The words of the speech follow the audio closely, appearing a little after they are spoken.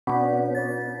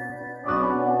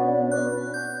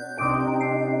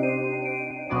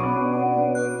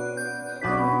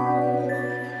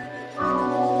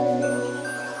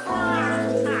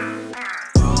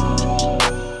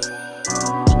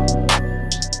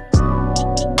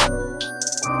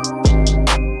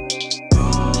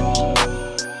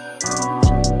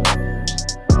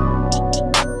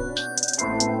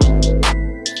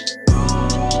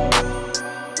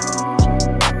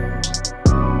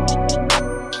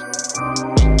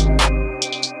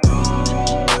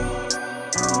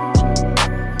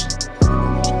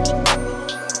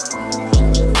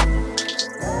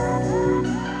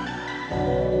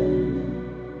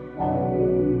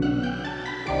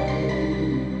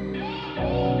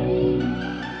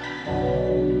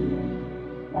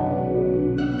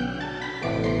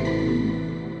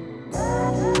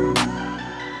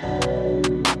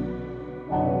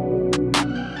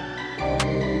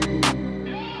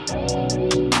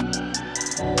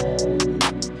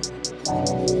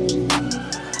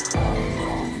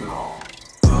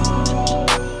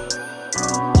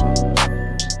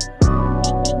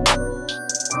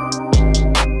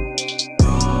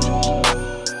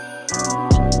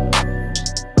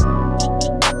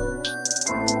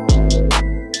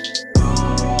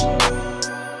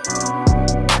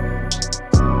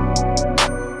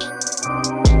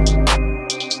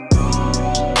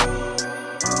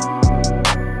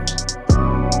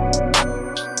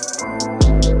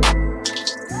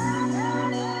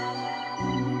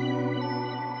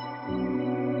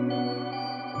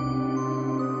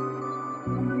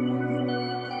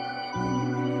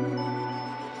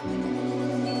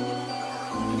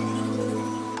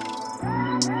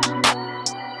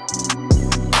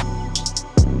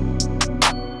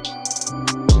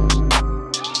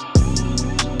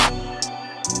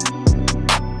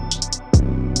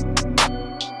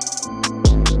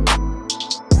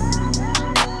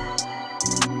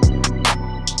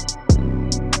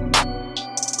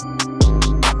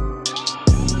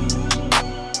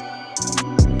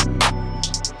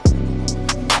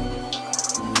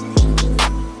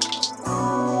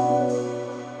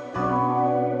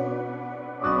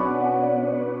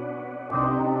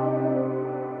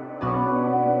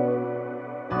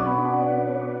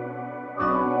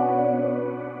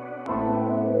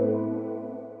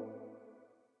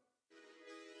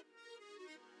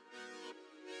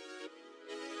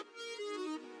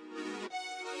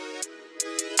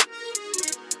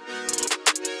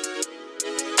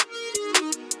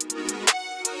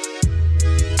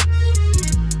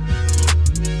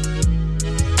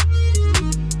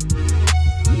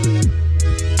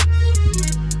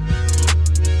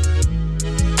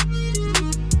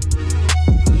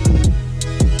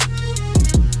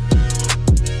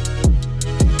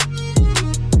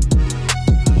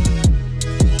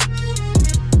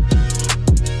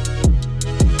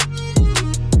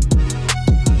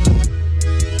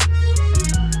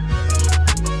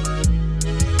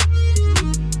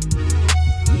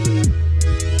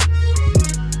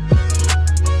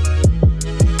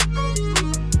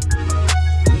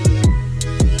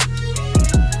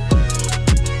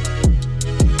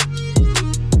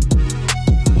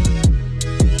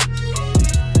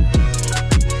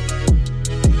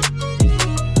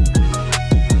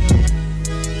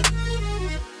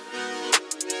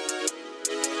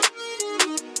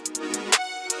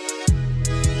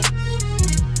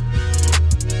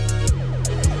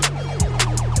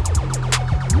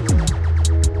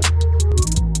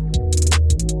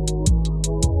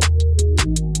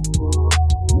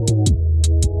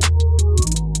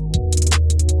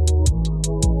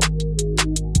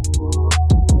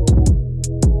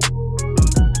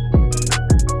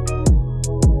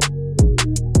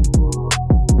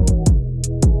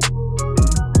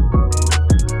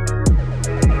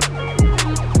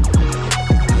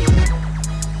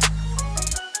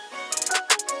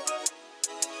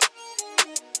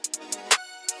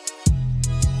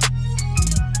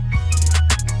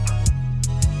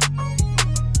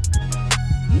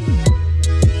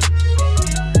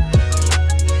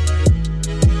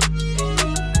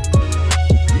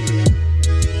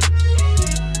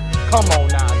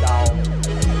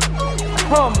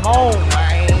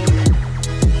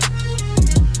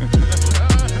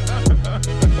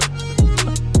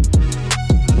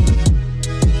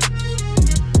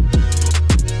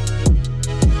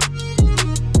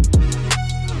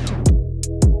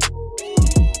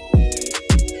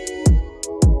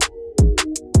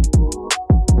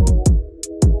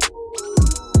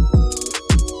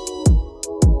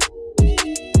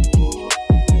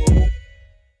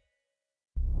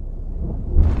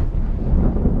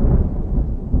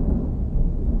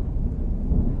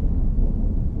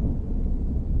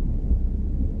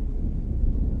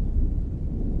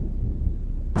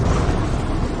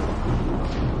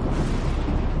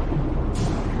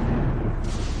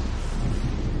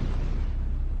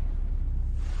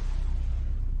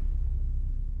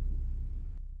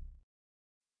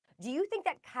Do you think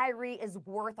that Kyrie is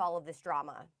worth all of this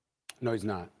drama? No, he's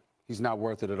not. He's not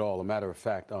worth it at all. A matter of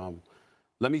fact,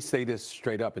 let me say this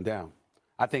straight up and down.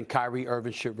 I think Kyrie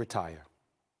Irving should retire.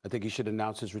 I think he should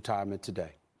announce his retirement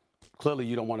today. Clearly,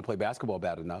 you don't want to play basketball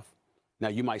bad enough. Now,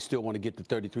 you might still want to get the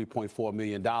 $33.4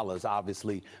 million,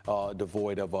 obviously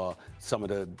devoid of some of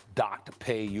the docked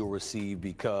pay you'll receive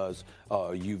because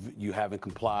you haven't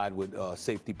complied with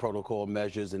safety protocol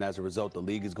measures, and as a result, the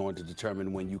league is going to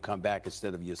determine when you come back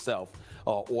instead of yourself,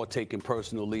 or taking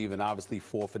personal leave and obviously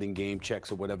forfeiting game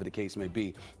checks or whatever the case may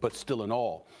be. But still in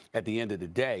all, at the end of the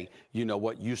day, you know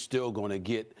what, you're still going to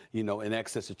get, you know, in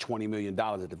excess of $20 million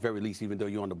at the very least, even though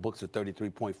you're on the books of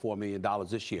 $33.4 million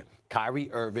this year.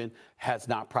 Kyrie Irving has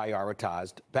not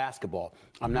prioritized basketball.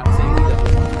 I'm not saying he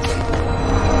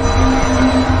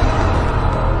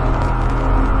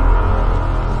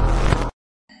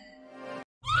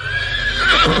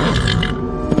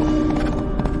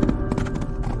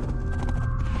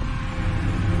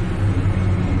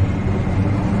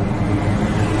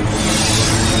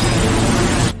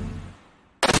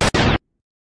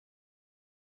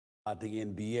the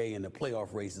NBA and the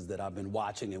playoff races that I've been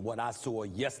watching and what I saw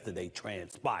yesterday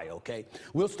transpire, okay?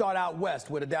 We'll start out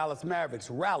west where the Dallas Mavericks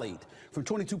rallied from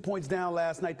 22 points down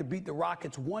last night to beat the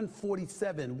Rockets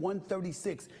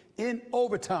 147-136 in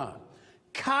overtime.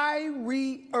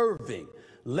 Kyrie Irving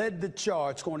led the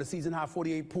charge, scoring a season-high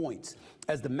 48 points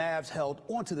as the Mavs held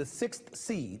onto the 6th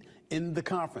seed in the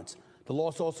conference. The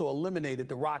loss also eliminated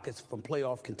the Rockets from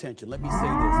playoff contention. Let me say this.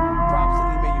 Props to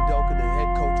Ime Udoka, the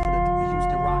head coach for the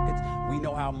Houston Rockets. We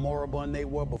know how moribund they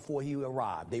were before he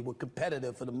arrived. They were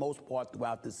competitive for the most part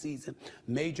throughout the season.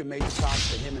 Major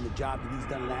props to him and the job that he's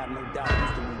done, and I have no doubt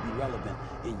Houston will be relevant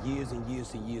in years and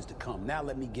years and years to come. Now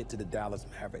let me get to the Dallas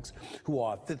Mavericks, who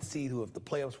are a 5th seed, who if the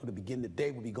playoffs were to begin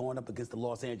today, will be going up against the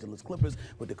Los Angeles Clippers,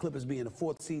 with the Clippers being the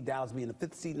 4th seed, Dallas being the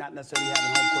 5th seed, not necessarily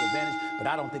having home court advantage, but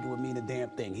I don't think it would mean a damn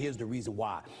thing. Here's the reason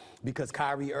why. Because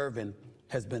Kyrie Irving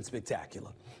has been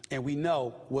spectacular. And we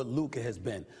know what Luka has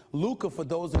been. Luka, for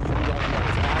those of you who don't know,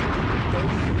 is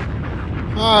averaging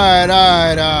 30. All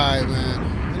right,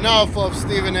 man. Enough of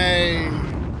Stephen A.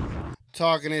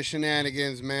 talking his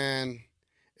shenanigans, man.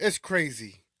 It's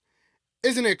crazy.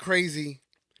 Isn't it crazy?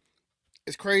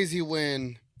 It's crazy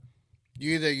when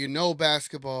you know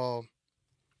basketball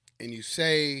and you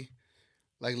say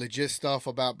like legit stuff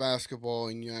about basketball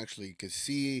and you actually could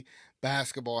see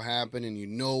basketball happen and you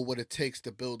know what it takes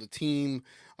to build a team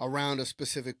around a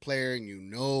specific player, and you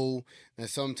know that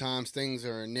sometimes things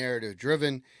are narrative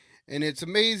driven, and it's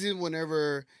amazing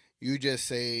whenever you just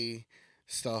say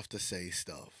stuff to say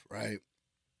stuff, right?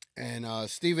 And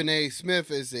Stephen A.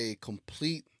 Smith is a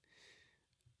complete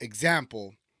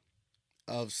example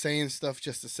of saying stuff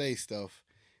just to say stuff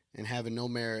and having no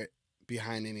merit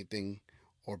behind anything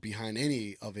or behind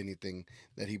anything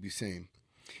that he be saying.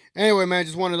 Anyway, man,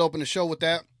 just wanted to open the show with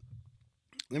that.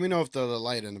 Let me know if the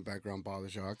light in the background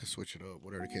bothers y'all. I can switch it up,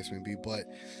 whatever the case may be. But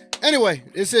anyway,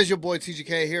 this is your boy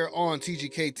TGK here on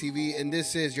TGK TV, and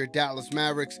this is your Dallas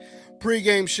Mavericks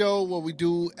pregame show where we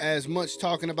do as much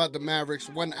talking about the Mavericks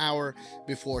 1 hour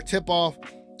before tip-off.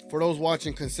 For those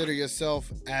watching, consider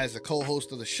yourself as a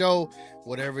co-host of the show.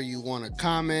 Whatever you want to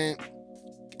comment,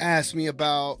 ask me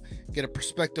about, get a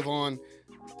perspective on,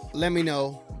 let me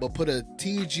know. But put a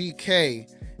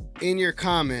TGK in your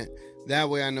comment. That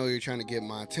way I know you're trying to get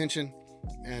my attention.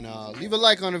 And leave a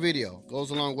like on the video.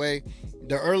 Goes a long way.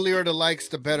 The earlier the likes,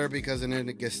 the better, because then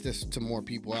it gets this to more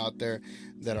people out there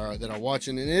that are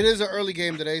watching. And it is an early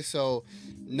game today, so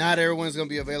not everyone's going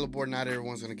to be available, or not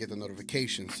everyone's going to get the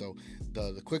notification. So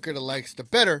the quicker the likes, the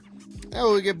better. That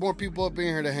way we get more people up in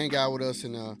here to hang out with us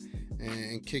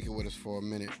and kick it with us for a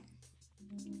minute.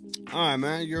 All right,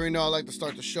 man. You already know I like to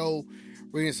start the show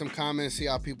reading some comments, see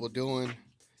how people doing.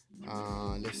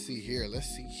 Let's see here.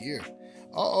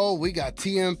 Uh-oh, we got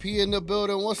TMP in the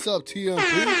building. What's up, TMP?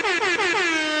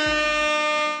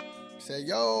 Say,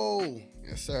 yo.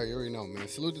 Yes, sir. You already know, man.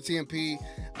 Salute to TMP.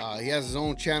 He has his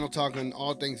own channel talking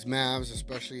all things Mavs,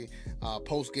 especially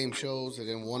post-game shows and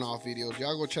then one-off videos.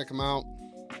 Y'all go check him out.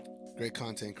 Great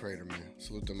content creator, man.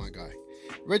 Salute to my guy.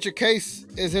 Richard Case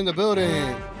is in the building.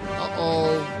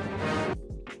 Uh-oh.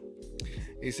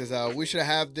 He says, we should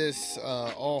have this.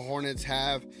 All Hornets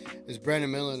have is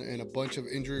Brandon Miller and a bunch of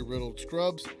injury-riddled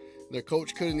scrubs. Their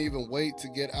coach couldn't even wait to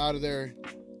get out of there.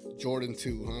 Jordan,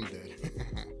 too. I'm dead.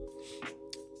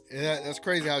 Yeah, that's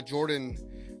crazy how Jordan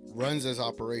runs this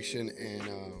operation, and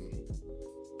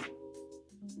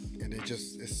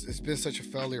it's been such a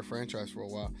failure franchise for a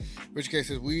while. Rich K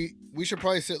says, we should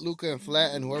probably sit Luka and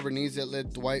flat, and whoever needs it,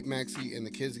 let Dwight, Maxey, and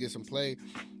the kids get some play.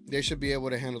 They should be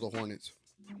able to handle the Hornets.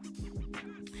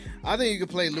 I think you could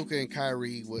play Luka and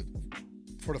Kyrie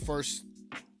for the first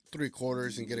 3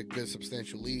 quarters and get a good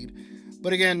substantial lead.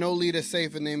 But again, no lead is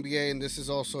safe in the NBA, and this is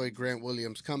also a Grant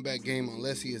Williams comeback game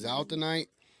unless he is out tonight.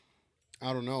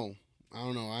 I don't know.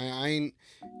 I ain't.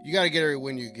 You got to get every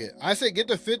win you get. I say get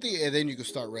to 50 and then you can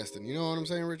start resting. You know what I'm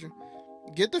saying, Richard?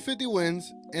 Get to 50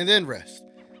 wins and then rest.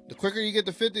 The quicker you get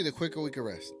to 50, the quicker we can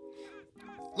rest.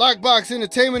 Lockbox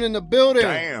Entertainment in the building.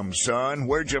 Damn, son,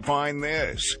 where'd you find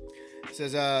this? It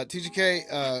says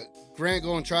TGK, Grant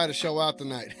going to try to show out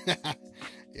tonight.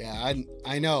 Yeah,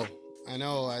 I know.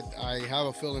 I have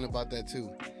a feeling about that too.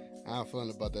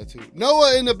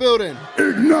 Noah in the building.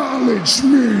 Acknowledge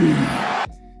me.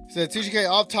 Said TGK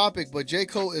off topic, but J.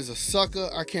 Cole is a sucker.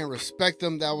 I can't respect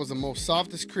him. That was the most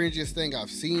softest, cringiest thing I've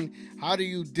seen. How do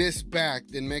you diss back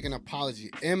then make an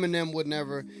apology? Eminem would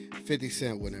never. 50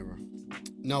 Cent would never.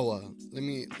 Noah, let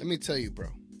me tell you, bro.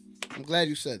 I'm glad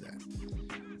you said that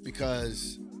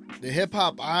because the hip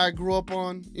hop I grew up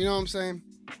on, you know what I'm saying?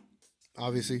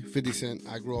 Obviously, 50 Cent.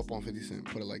 I grew up on 50 Cent.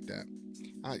 Put it like that.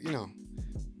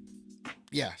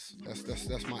 Yes,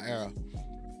 that's my era.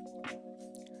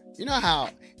 You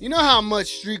know how much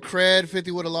street cred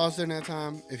 50 would have lost during that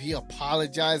time if he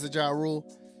apologized to Ja Rule.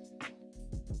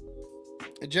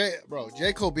 J.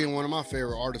 Cole being one of my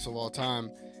favorite artists of all time,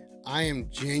 I am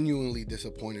genuinely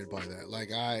disappointed by that. Like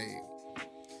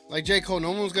J. Cole,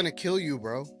 no one was gonna kill you,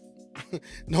 bro.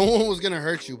 No one was gonna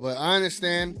hurt you, but I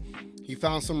understand he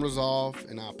found some resolve,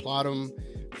 and I applaud him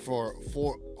for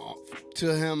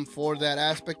that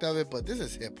aspect of it. But this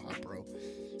is hip hop, bro.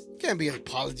 You can't be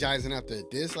apologizing after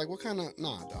this. Like, what kind of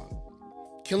dog?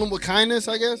 Kill him with kindness,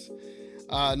 I guess.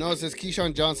 No, it says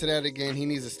Keyshawn Johnson at it again. He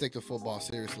needs to stick to football,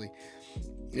 seriously.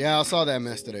 Yeah, I saw that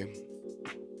mess today.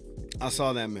 I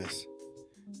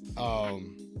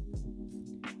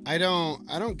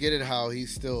don't get it how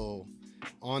he's still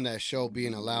on that show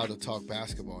being allowed to talk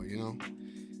basketball, you know?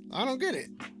 I don't get it.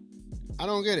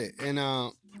 And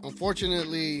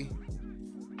unfortunately,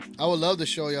 I would love to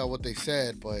show y'all what they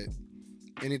said, but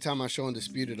anytime I show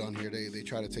Undisputed on here, they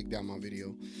try to take down my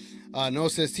video. Noah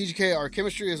says, TGK, our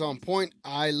chemistry is on point.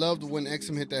 I loved when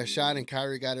Exum hit that shot and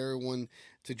Kyrie got everyone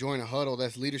to join a huddle.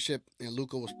 That's leadership. And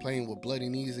Luka was playing with bloody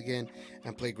knees again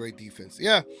and played great defense.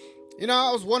 Yeah.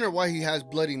 I was wondering why he has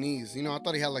bloody knees. I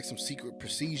thought he had like some secret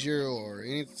procedure or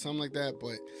anything, something like that.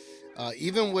 But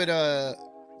even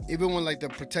when like the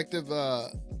protective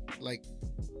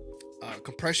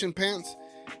compression pants,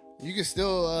 you can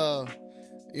still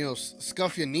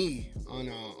scuff your knee on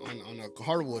a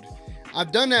hardwood.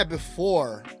 I've done that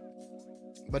before,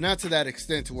 but not to that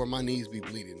extent to where my knees be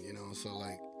bleeding. So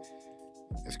like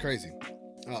it's crazy.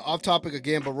 Off topic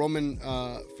again, but Roman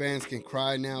fans can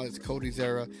cry now. It's Cody's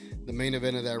era. The main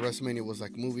event of that WrestleMania was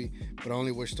like a movie, but I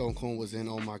only wish Stone Cold was in.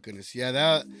 Oh my goodness. Yeah,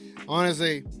 that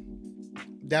honestly,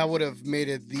 that would have made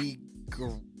it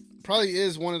probably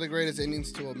is one of the greatest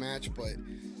endings to a match, but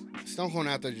Stone Cold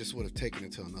out there just would have taken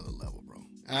it to another level, bro.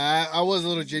 I was a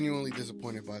little genuinely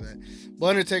disappointed by that. But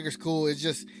Undertaker's cool. It's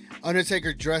just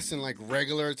Undertaker dressed in like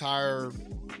regular attire.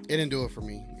 It didn't do it for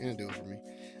me.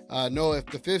 No, if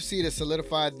the 5th seed is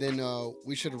solidified, then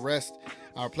we should rest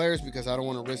our players because I don't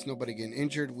want to risk nobody getting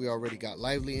injured. We already got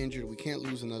Lively injured. We can't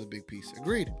lose another big piece.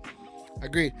 Agreed.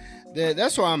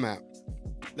 That's where I'm at.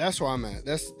 That's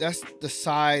the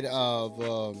side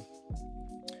of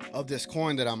this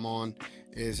coin that I'm on.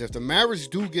 Is if the Mavericks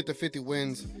do get the 50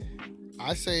 wins,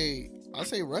 I say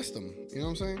rest them. You know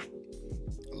what I'm saying?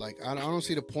 Like I don't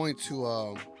see the point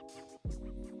to.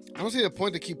 I don't see the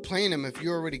point to keep playing him if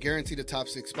you're already guaranteed a top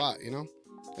 6 spot, you know?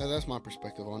 That's my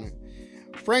perspective on it.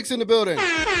 Frank's in the building.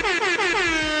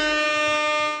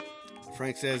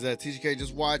 Frank says, TGK,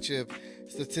 just watch if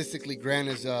statistically Grant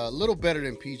is a little better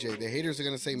than PJ. The haters are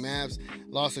going to say Mavs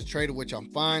lost a trade, which I'm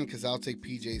fine because I'll take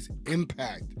PJ's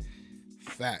impact.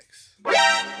 Facts.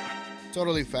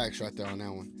 Totally facts right there on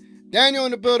that one. Daniel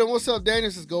in the building. What's up,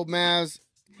 Daniel? Says, go Mavs.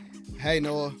 Hey,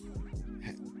 Noah.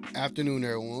 Afternoon,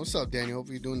 everyone. What's up, Daniel? Hope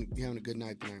you're having a good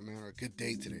night tonight, man, or a good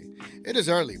day today. It is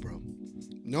early, bro.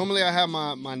 Normally, I have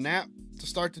my nap to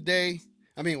start the day.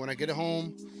 I mean, when I get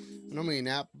home, I normally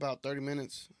nap about 30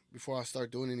 minutes before I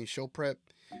start doing any show prep.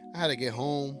 I had to get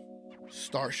home,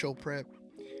 start show prep.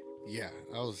 Yeah,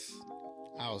 I was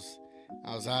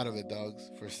out of it,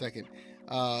 dogs, for a second.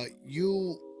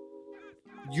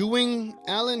 Ewing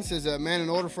Allen says, man, in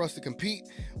order for us to compete,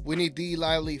 we need D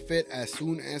Lively fit as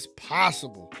soon as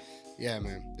possible. Yeah,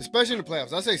 man. Especially in the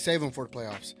playoffs. I say save him for the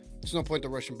playoffs. There's no point to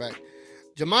rushing back.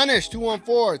 Jamanish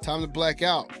 214. Time to black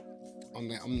out on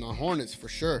the Hornets for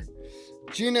sure.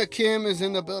 Gina Kim is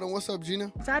in the building. What's up,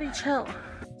 Gina? Daddy, chill.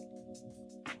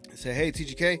 Say, hey,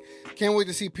 TGK, can't wait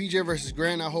to see PJ versus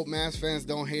Grant. I hope Mavs fans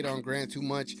don't hate on Grant too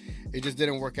much. It just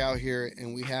didn't work out here,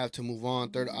 and we have to move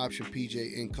on. Third option,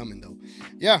 PJ incoming, though.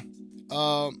 Yeah,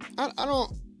 I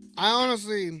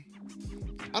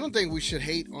don't think we should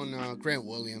hate on Grant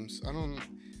Williams. I don't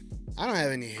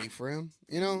have any hate for him.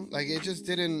 You know, like it just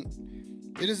didn't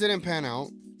pan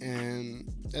out,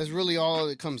 and that's really all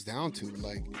it comes down to.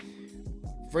 Like,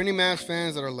 for any Mavs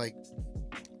fans that are like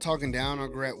talking down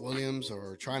on Grant Williams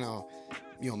or trying to,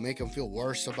 make him feel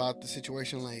worse about the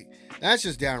situation, like, that's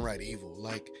just downright evil.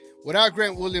 Like, without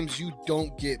Grant Williams, you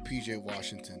don't get PJ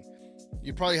Washington.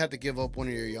 You probably have to give up one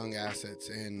of your young assets,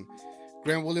 and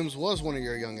Grant Williams was one of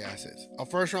your young assets. A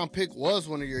first-round pick was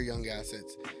one of your young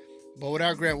assets. But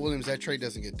without Grant Williams, that trade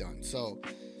doesn't get done. So,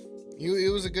 he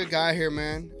was a good guy here,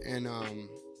 man, and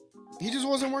he just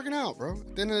wasn't working out, bro,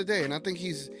 at the end of the day. And I think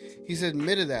he's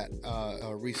admitted that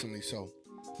recently, so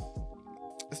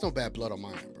it's no bad blood on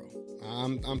mine, bro.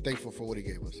 I'm thankful for what he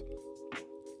gave us.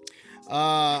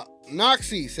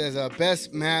 Noxie says,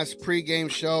 best Mavs pregame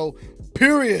show,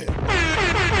 period.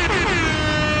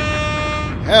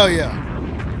 Hell yeah.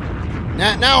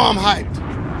 Now I'm hyped.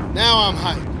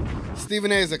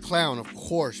 Stephen A is a clown, of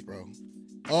course, bro.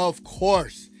 Of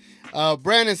course.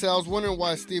 Brandon said, I was wondering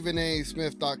why Stephen A.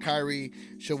 Smith thought Kyrie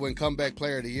should win comeback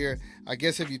player of the year. I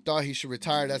guess if you thought he should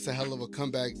retire, that's a hell of a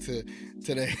comeback to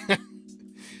today.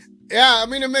 Yeah, I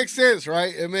mean, it makes sense,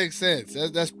 right? It makes sense.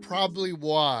 That's probably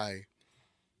why.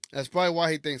 That's probably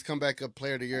why he thinks comeback up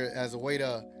player of the year as a way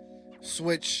to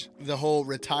switch the whole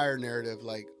retire narrative.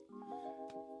 Like,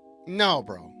 no,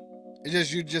 bro.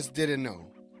 You just didn't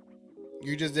know.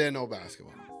 You just didn't know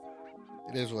basketball.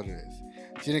 It is what it is.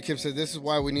 Gina Kim said, this is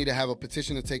why we need to have a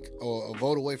petition to take a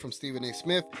vote away from Stephen A.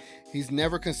 Smith. He's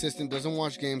never consistent, doesn't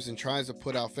watch games, and tries to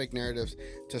put out fake narratives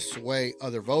to sway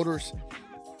other voters.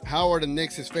 How are the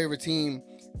Knicks his favorite team,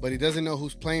 but he doesn't know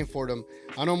who's playing for them?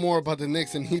 I know more about the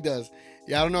Knicks than he does.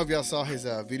 Yeah, I don't know if y'all saw his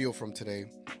video from today,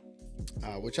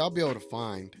 which I'll be able to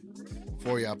find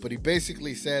for y'all. But he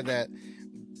basically said that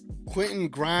Quentin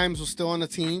Grimes was still on the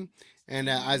team, and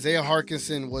Isaiah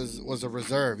Harkinson was a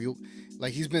reserve.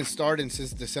 He's been starting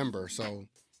since December. So,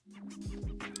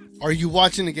 are you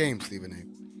watching the game, Stephen A?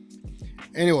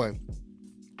 Anyway,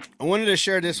 I wanted to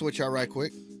share this with y'all right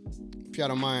quick, if y'all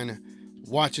don't mind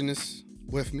watching this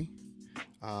with me.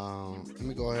 Let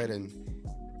me go ahead and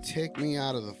take me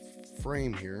out of the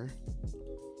frame here,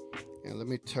 and let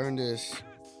me turn this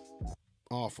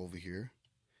off over here.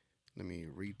 Let me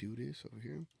redo this over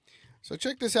here. So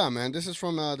check this out, man. This is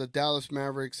from the Dallas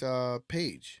Mavericks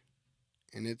page,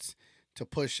 and it's to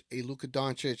push a Luka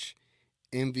Doncic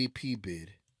MVP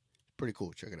bid. Pretty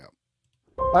cool. Check it out.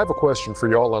 I have a question for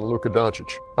y'all on Luka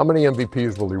Doncic. How many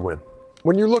MVPs will he win?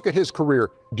 When you look at his career,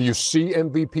 do you see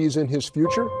MVPs in his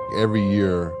future? Every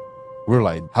year, we're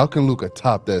like, how can Luka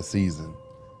top that season?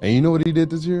 And you know what he did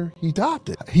this year? He topped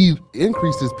it. He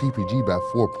increased his PPG by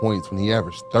 4 points when he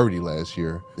averaged 30 last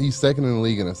year. He's second in the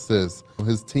league in assists.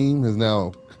 His team has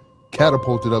now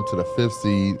catapulted up to the 5th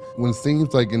seed. When it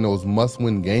seems like in those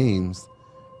must-win games,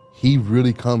 he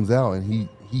really comes out and he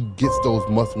gets those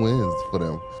must-wins for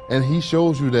them. And he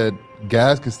shows you that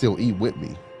guys can still eat with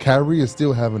me. Kyrie is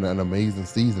still having an amazing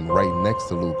season right next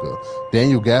to Luka.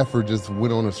 Daniel Gafford just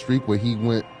went on a streak where he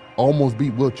almost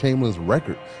beat Wilt Chamberlain's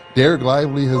record. Derek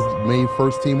Lively has made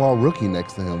first-team all-rookie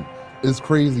next to him. It's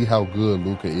crazy how good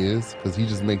Luka is because he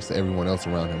just makes everyone else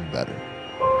around him better.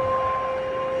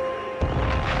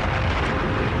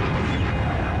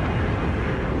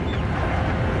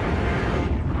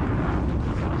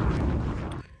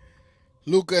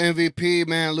 Luka MVP,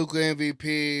 man. Luka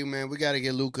MVP, man. We got to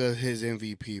get Luka his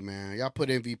MVP, man. Y'all put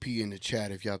MVP in the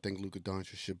chat if y'all think Luka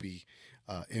Doncic should be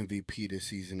MVP this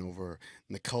season over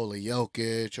Nikola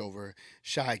Jokic, over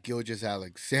Shai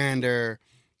Gilgeous-Alexander.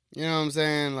 You know what I'm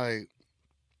saying? Like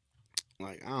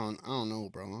I don't know,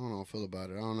 bro. I don't know how I feel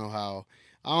about it. I don't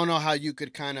know how you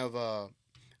could kind of I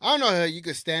don't know how you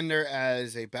could stand there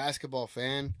as a basketball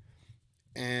fan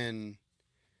and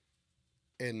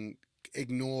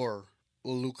ignore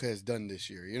what Luka has done this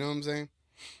year. You know what I'm saying?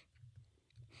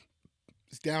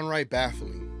 It's downright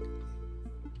baffling.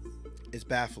 It's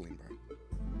baffling, bro.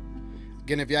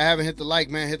 Again, if y'all haven't hit the like,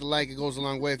 man, hit the like. It goes a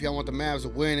long way. If y'all want the Mavs to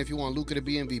win, if you want Luka to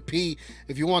be MVP,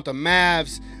 if you want the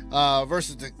Mavs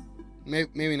versus the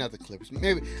maybe not the Clippers.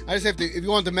 Maybe I just have to. If you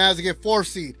want the Mavs to get 4th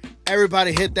seed,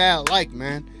 everybody hit that like,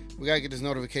 man. We gotta get this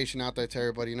notification out there to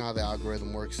everybody. You know how the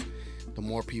algorithm works. The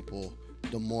more people,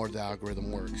 the more the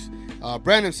algorithm works.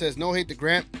 Brandon says, no hate to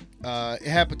Grant. It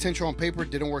had potential on paper,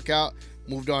 didn't work out,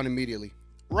 moved on immediately.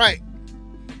 Right.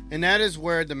 And that is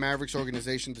where the Mavericks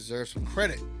organization deserves some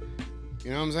credit. You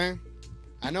know what I'm saying?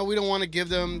 I know we don't want to give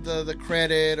them the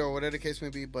credit or whatever the case may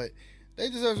be, but they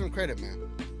deserve some credit,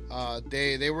 man.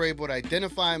 They were able to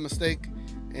identify a mistake,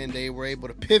 and they were able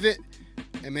to pivot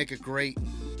and make a great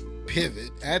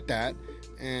pivot at that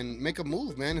and make a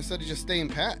move, man, instead of just staying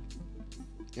pat.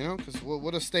 You know, because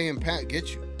what does staying pat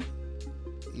get you?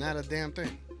 Not a damn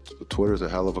thing. Twitter's a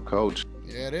hell of a coach.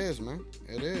 Yeah, it is, man.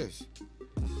 It is.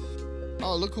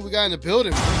 Oh, look who we got in the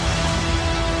building, man.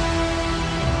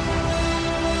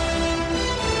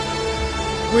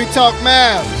 We Talk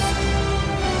Mavs.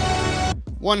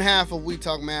 One half of We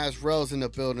Talk Mavs, Rel's in the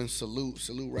building. Salute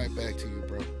right back to you,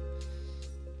 bro.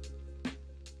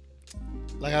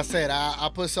 Like I said, I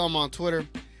put something on Twitter.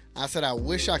 I said, I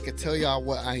wish I could tell y'all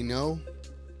what I know.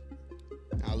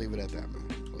 I'll leave it at that, man.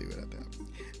 I'll leave it at that.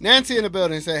 Nancy in the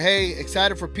building said, hey,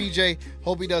 excited for PJ.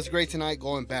 Hope he does great tonight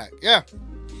going back. Yeah.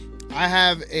 I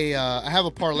have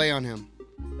a parlay on him.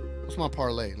 What's my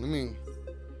parlay? Let me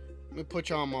put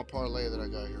y'all on my parlay that I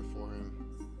got here for him.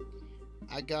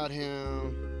 I got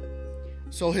him.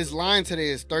 So his line today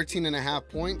is 13.5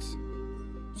 points.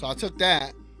 So I took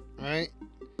that, all right?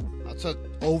 I took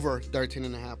over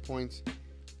 13.5 points.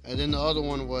 And then the other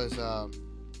one was,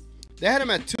 they had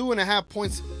him at 2.5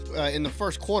 points in the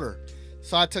first quarter.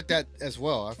 So I took that as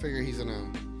well. I figure he's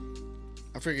gonna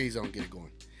get it going.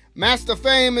 Master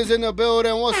Fame is in the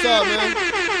building. What's up, man?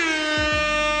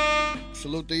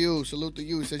 Salute to you. Salute to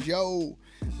you. He says, yo,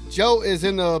 Joe is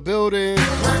in the building.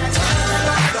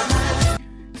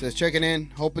 Says, checking in,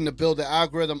 hoping to build the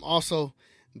algorithm. Also,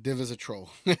 Div is a troll.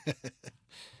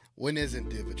 When isn't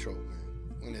Div a troll, man?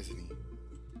 When isn't he?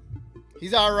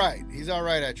 He's all right. He's all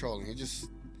right at trolling.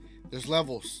 There's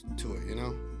levels to it, you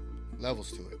know?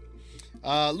 Levels to it.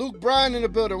 Luke Bryan in the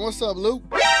building. What's up, Luke?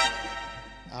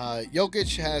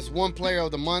 Jokic has 1 player of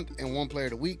the month and 1 player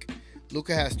of the week.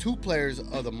 Luka has 2 players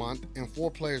of the month and 4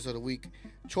 players of the week.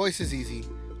 Choice is easy.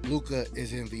 Luka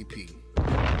is MVP.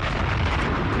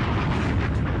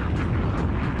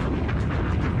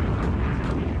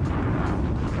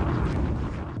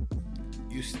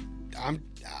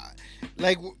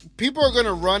 Like, people are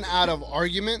gonna run out of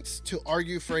arguments to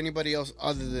argue for anybody else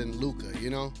other than Luka,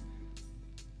 you know?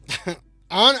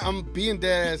 I'm being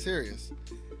dead ass serious.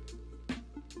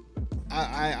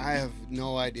 I have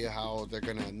no idea how they're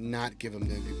gonna not give him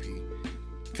the MVP,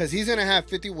 because he's gonna have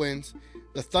 50 wins.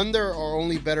 The Thunder are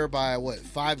only better by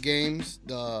 5 games.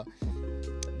 The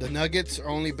Nuggets are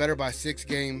only better by 6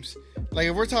 games. Like,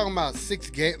 if we're talking about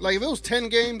 6 games, like if it was 10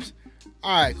 games,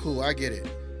 all right, cool, I get it.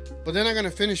 But they're not gonna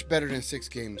finish better than 6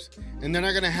 games, and they're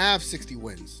not gonna have 60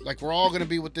 wins. Like, we're all gonna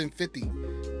be within 50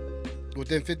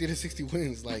 to 60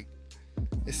 wins. Like,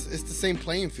 it's the same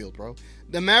playing field, bro.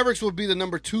 The Mavericks will be the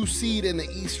number 2 seed in the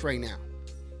East right now.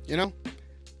 You know,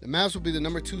 the Mavs will be the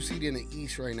number 2 seed in the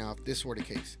East right now if this were the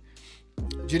case.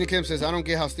 Jenny Kim says, I don't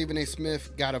get how Stephen A.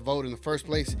 Smith got a vote in the first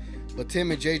place, but Tim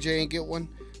and JJ ain't get one.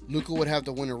 Luka would have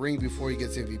to win a ring before he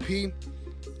gets MVP.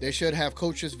 They should have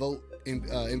coaches vote in,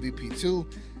 MVP too.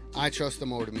 I trust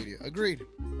them over the media. Agreed.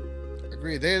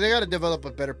 They got to develop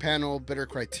a better panel, better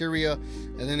criteria,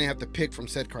 and then they have to pick from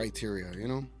said criteria, you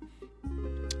know?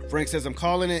 Frank says, I'm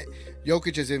calling it.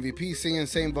 Jokic is MVP. Seeing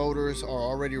same voters are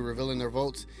already revealing their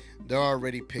votes. They're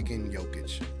already picking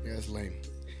Jokic. Yeah, that's lame.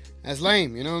 That's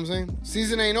lame, you know what I'm saying?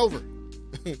 Season ain't over.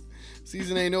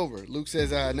 Season ain't over. Luke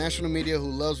says, national media who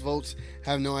loves votes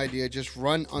have no idea. Just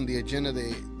run on the agenda.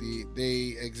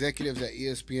 The executives at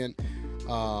ESPN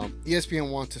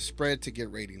want to spread to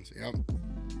get ratings.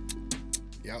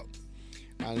 Yep.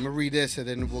 Let me read this, and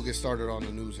then we'll get started on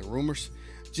the news and rumors.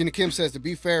 Jenna Kim says, to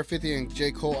be fair, 50 and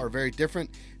J. Cole are very different.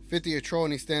 50 a troll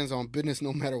and he stands on business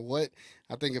no matter what.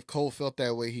 I think if Cole felt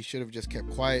that way, he should have just kept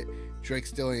quiet. Drake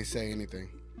still ain't saying anything.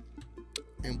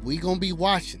 And we gonna be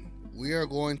watching. We are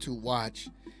going to watch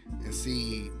and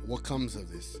see what comes of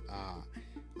this.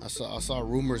 I saw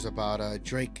rumors about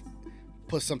Drake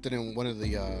put something in one of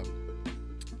the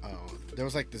there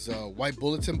was like this white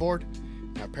bulletin board.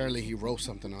 Apparently he wrote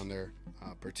something on there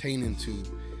pertaining to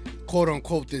quote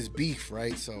unquote this beef,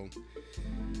 right? So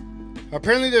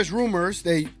apparently there's rumors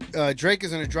that Drake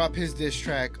is gonna drop his diss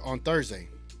track on Thursday.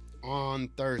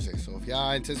 So if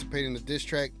y'all anticipating the diss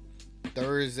track,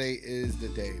 Thursday is the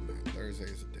day, man. Thursday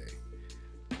is the day.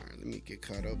 All right, let me get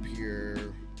caught up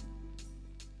here.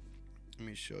 Let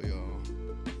me show y'all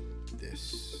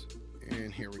this.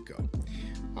 And here we go.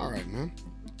 All right, man.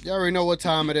 Y'all already know what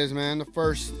time it is, man. The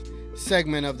first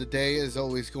segment of the day is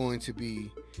always going to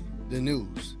be the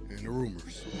news and the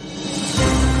rumors.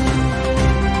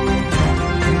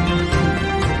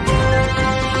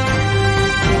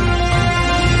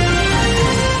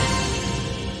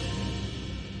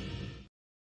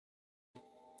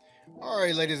 All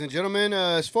right, ladies and gentlemen,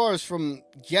 as far as from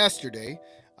yesterday,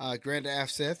 Grant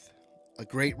Afseth, a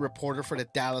great reporter for the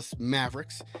Dallas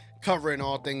Mavericks, covering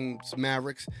all things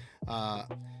Mavericks. I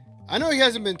know he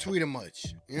hasn't been tweeting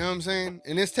much, you know what I'm saying?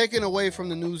 And it's taken away from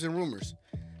the news and rumors.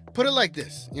 Put it like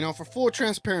this, for full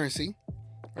transparency,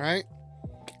 right?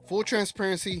 Full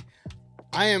transparency,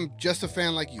 I am just a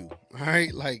fan like you, all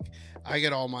right? Like, I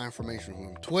get all my information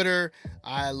from Twitter.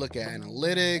 I look at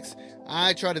analytics.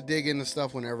 I try to dig into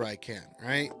stuff whenever I can,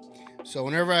 right? So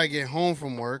whenever I get home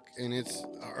from work and it's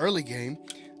an early game,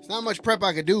 there's not much prep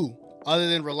I could do other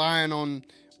than relying on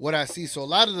what I see. So a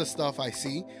lot of the stuff I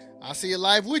see it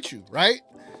live with you, right?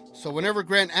 So whenever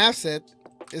Grant Afseth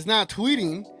is not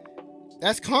tweeting,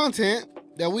 that's content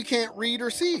that we can't read or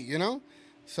see,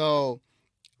 So,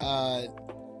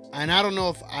 and I don't know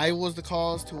if I was the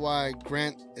cause to why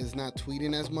Grant is not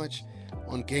tweeting as much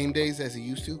on game days as he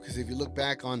used to. Because if you look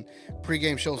back on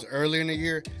pregame shows earlier in the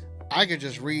year, I could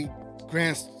just read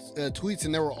Grant's tweets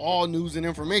and they were all news and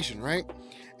information, right?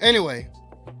 Anyway,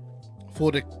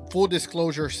 full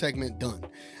disclosure segment done.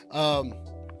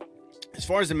 As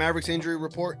far as the Mavericks injury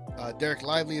report, Derek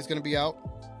Lively is going to be out.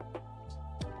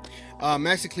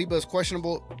 Maxi Kleber is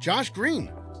questionable. Josh Green,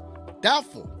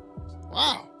 doubtful.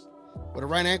 Wow. With a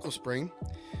right ankle sprain.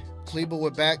 Kleber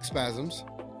with back spasms.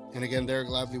 And again, Derek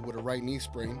Lively with a right knee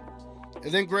sprain.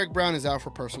 And then Greg Brown is out for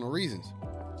personal reasons.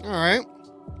 All right.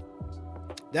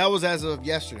 That was as of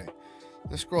yesterday.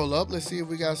 Let's scroll up. Let's see if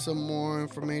we got some more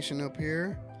information up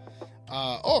here.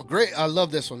 Oh, great. I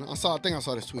love this one. I think I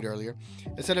saw this tweet earlier.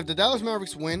 It said if the Dallas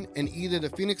Mavericks win and either the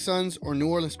Phoenix Suns or New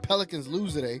Orleans Pelicans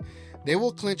lose today, they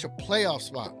will clinch a playoff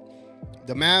spot.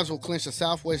 The Mavs will clinch the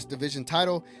Southwest Division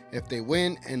title if they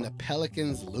win and the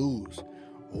Pelicans lose.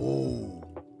 Oh.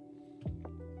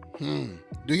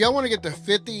 Do y'all want to get to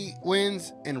 50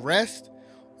 wins and rest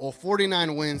or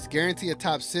 49 wins, guarantee a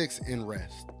top 6 and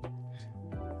rest?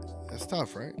 That's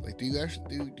tough, right? Like, do you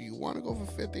want to go for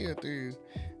 50 or do you?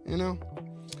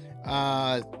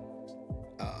 As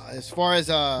far as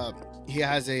he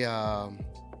has and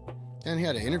he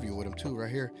had an interview with him too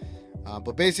right here,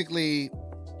 but basically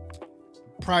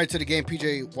prior to the game,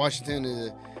 PJ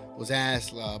Washington was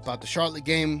asked about the Charlotte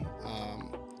game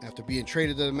after being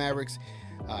traded to the Mavericks.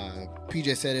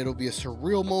 PJ said it'll be a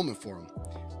surreal moment for him,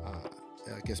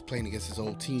 I guess playing against his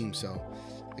old team. So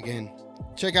again,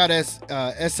 check out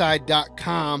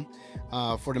si.com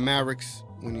for the Mavericks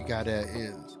when you got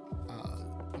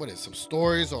some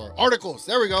stories or articles.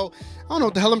 There we go. I don't know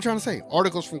what the hell I'm trying to say.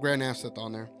 Articles from Grant Afseth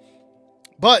on there.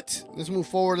 But let's move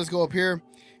forward. Let's go up here.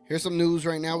 Here's some news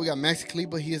right now. We got Maxi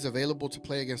Kleber. He is available to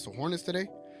play against the Hornets today.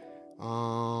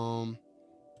 And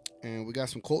we got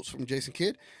some quotes from Jason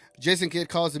Kidd. Jason Kidd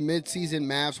calls the mid-season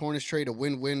Mavs-Hornets trade a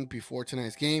win-win before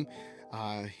tonight's game.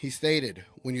 He stated,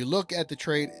 when you look at the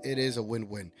trade, it is a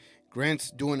win-win.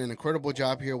 Grant's doing an incredible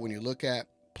job here when you look at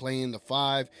playing the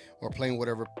 5 or playing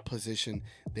whatever position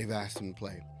they've asked him to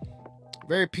play.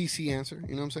 Very PC answer,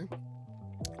 you know what I'm saying?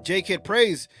 J. Kidd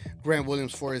praised Grant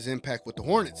Williams for his impact with the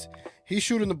Hornets. He's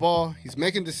shooting the ball, he's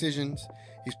making decisions,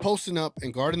 he's posting up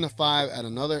and guarding the 5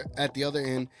 at the other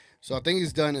end. So I think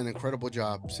he's done an incredible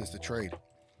job since the trade.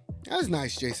 That's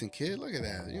nice, Jason Kidd. Look at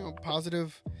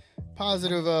that.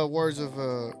 Positive words of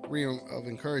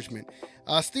encouragement.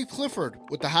 Steve Clifford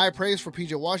with the high praise for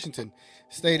PJ Washington,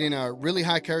 stating a really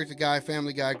high character guy,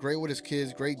 family guy, great with his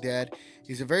kids, great dad.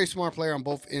 He's a very smart player on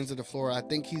both ends of the floor. I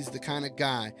think he's the kind of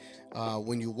guy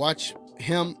when you watch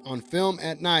him on film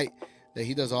at night that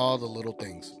he does all the little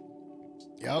things.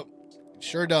 Yep,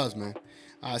 sure does, man.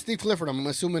 Steve Clifford, I'm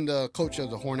assuming the coach of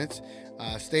the Hornets,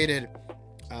 stated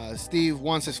Steve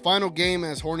wants his final game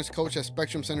as Hornets coach at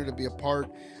Spectrum Center to be a part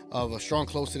of a strong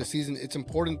close to the season. It's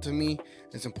important to me.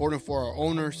 It's important for our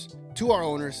owners,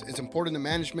 It's important to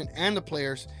management and the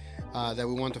players that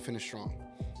we want to finish strong.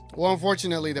 Well,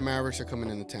 unfortunately, the Mavericks are coming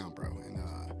into town, bro. And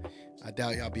I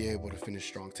doubt y'all be able to finish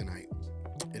strong tonight.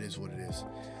 It is what it is.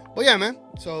 But yeah, man.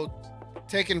 So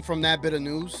taken from that bit of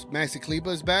news, Maxi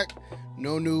Kleber is back.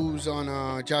 No news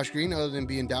on Josh Green other than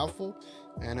being doubtful.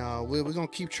 And we're going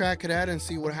to keep track of that and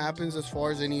see what happens as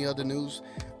far as any other news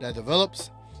that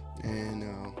develops. And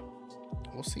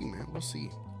we'll see, man. We'll see.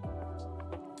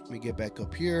 Let me get back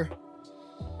up here.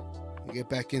 Get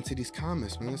back into these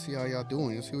comments, man. Let's see how y'all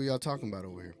doing. Let's see what y'all talking about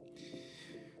over here.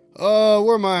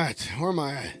 Where am I at?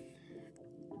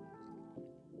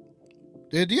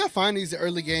 Do y'all find these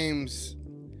early games?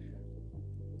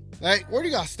 Like, where do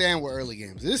y'all stand with early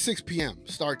games? This is 6 p.m.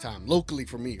 start time, locally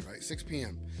for me, right? 6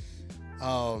 p.m.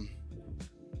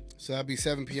 So that'd be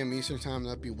 7 p.m. Eastern time.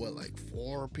 That'd be what, like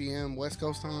 4 p.m. West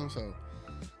Coast time? So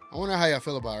I wonder how y'all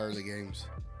feel about early games.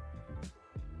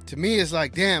 To me, it's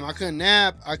like, damn, I couldn't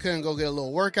nap. I couldn't go get a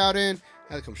little workout in.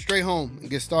 I had to come straight home and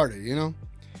get started, you know?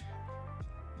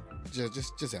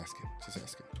 Just asking.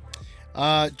 Just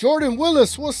asking. Jordan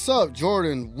Willis, what's up,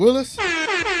 Jordan Willis? It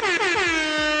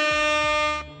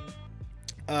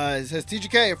says,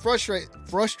 TGK, it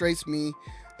frustrates me,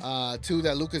 too,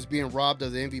 that Luka's being robbed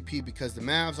of the MVP because the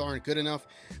Mavs aren't good enough.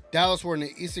 Dallas were in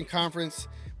the Eastern Conference.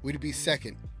 We'd be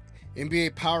second.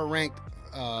 NBA Power ranked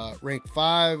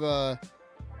 5-6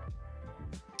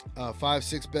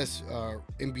 best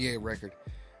NBA record.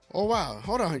 Oh, wow.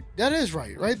 Hold on. That is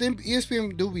right? The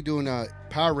ESPN do be doing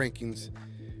power rankings.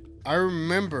 I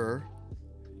remember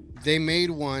they made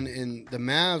one and the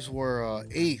Mavs were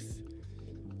 8th.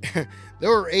 They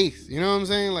were 8th. You know what I'm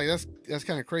saying? Like, that's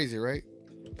kind of crazy, right?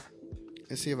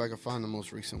 Let's see if I can find the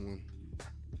most recent one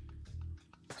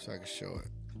so I can show it.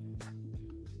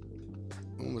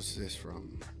 When was this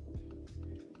from?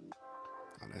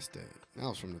 Oh, that's that. That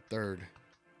was from the 3rd.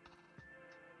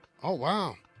 Oh,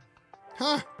 wow.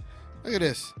 Huh. Look at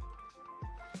this.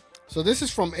 So this is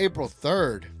from April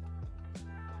 3rd.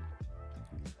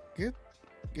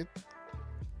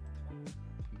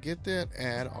 Get that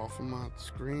ad off of my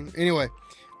screen. Anyway,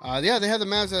 yeah, they had the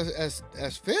Mavs as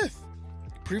 5th.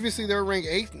 Previously, they were ranked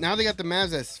 8th. Now they got the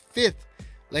Mavs as 5th,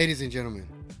 ladies and gentlemen.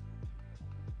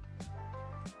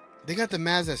 They got the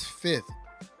Mavs as 5th.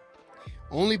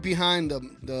 Only behind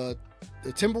the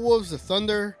Timberwolves, the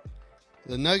Thunder,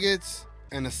 the Nuggets,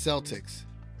 and the Celtics.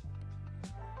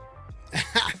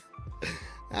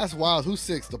 That's wild. Who's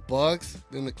 6th? The Bucks,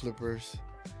 then the Clippers,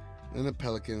 then the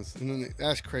Pelicans, and then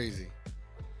that's crazy.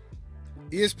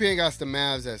 ESPN got the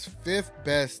Mavs as 5th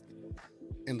best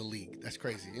in the league. That's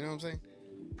crazy. You know what I'm saying?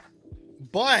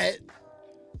 But,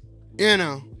 you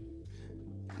know,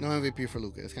 no MVP for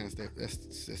Luka. That's kind of that's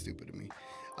stupid to me.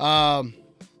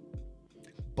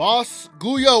 Boss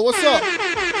Guyo, what's up?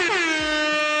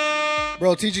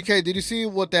 Bro, TGK, did you see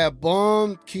what that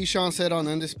bum Keyshawn said on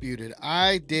Undisputed?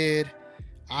 I did.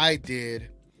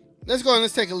 Let's go and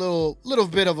let's take a little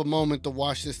bit of a moment to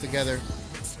watch this together.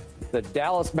 The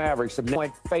Dallas Mavericks have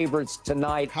point favorites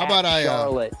tonight. How about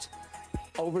Charlotte?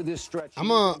 Over this stretch, I'm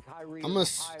gonna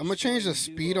change the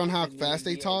speed on how fast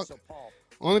they talk,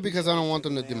 only because I don't want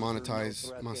them to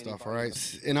demonetize my stuff. All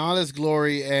right, in all its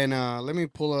glory, and let me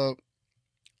pull up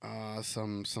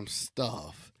some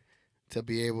stuff to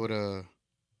be able to.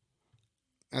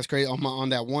 That's crazy. On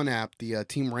that one app, the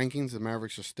team rankings, the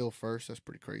Mavericks are still first. That's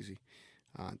pretty crazy.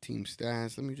 Team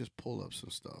stats. Let me just pull up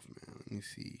some stuff, man. Let me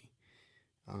see.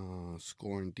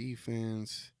 Scoring,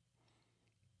 defense,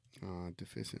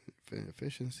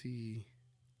 efficiency,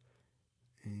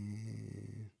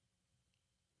 and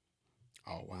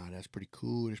oh wow, that's pretty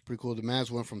cool. That's pretty cool. The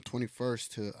Mavs went from 21st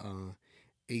to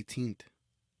 18th.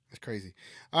 That's crazy.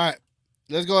 All right,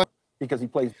 let's go. Because he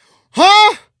plays.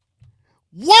 Huh?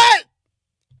 What?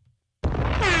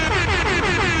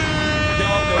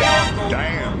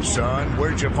 Damn, son,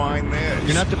 where'd you find this?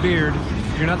 You're not the beard.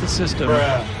 You're not the system.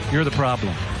 You're the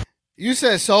problem. You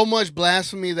said so much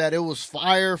blasphemy that it was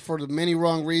fire for the many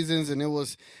wrong reasons, and it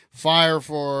was fire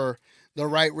for the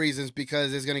right reasons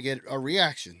because it's going to get a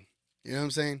reaction. You know what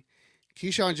I'm saying?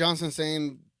 Keyshawn Johnson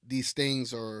saying these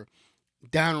things are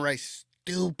downright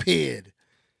stupid.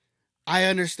 I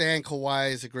understand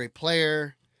Kawhi is a great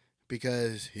player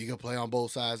because he can play on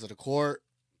both sides of the court,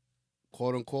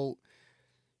 quote unquote.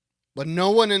 But no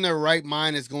one in their right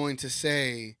mind is going to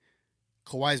say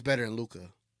Kawhi's better than Luka.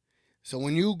 So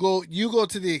when you go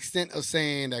to the extent of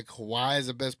saying that Kawhi is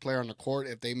the best player on the court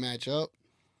if they match up,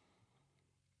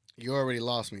 you already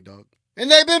lost me, dog.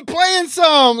 And they've been playing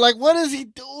some. Like, what is he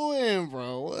doing,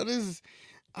 bro?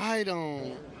 I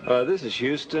don't. This is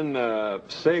Houston.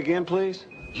 Say again, please.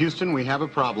 Houston, we have a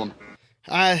problem.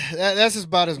 That's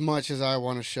about as much as I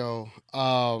want to show.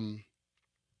 And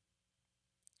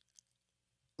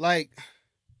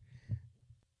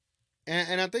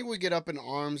I think we get up in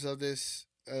arms of this,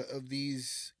 of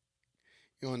these,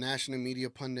 national media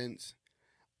pundits.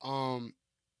 And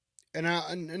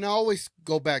I always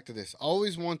go back to this. I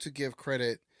always want to give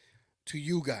credit to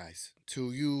you guys,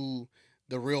 to you,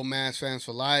 the real Mavs fans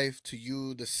for life, to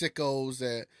you, the sickos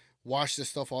that watch this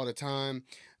stuff all the time,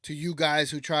 to you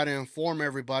guys who try to inform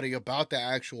everybody about the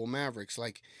actual Mavericks.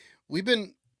 Like, we've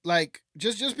been, like,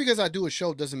 just because I do a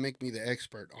show doesn't make me the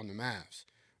expert on the Mavs,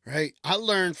 right? I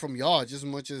learn from y'all just as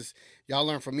much as y'all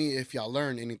learn from me, if y'all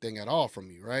learn anything at all from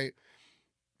me, right?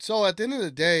 So at the end of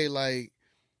the day, like,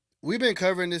 we've been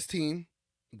covering this team.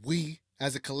 We,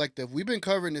 as a collective, we've been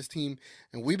covering this team,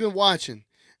 and we've been watching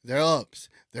their ups,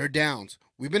 their downs.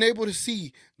 We've been able to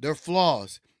see their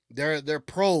flaws, their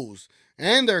pros,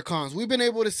 and their cons. We've been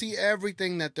able to see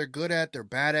everything that they're good at, they're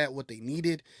bad at, what they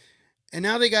needed. And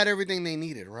now they got everything they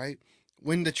needed, right?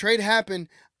 When the trade happened,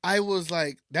 I was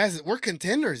like, we're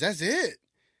contenders. That's it.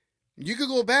 You could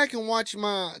go back and watch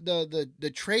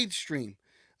the trade stream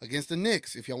against the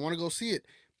Knicks if y'all want to go see it.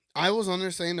 I was on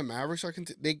there saying the Mavericks are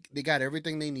they got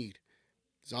everything they need.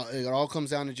 So it all comes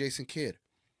down to Jason Kidd.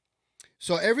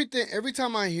 So every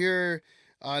time I hear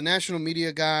a national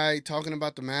media guy talking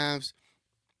about the Mavs,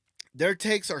 their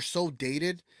takes are so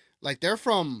dated. Like their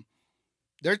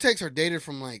takes are dated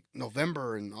from like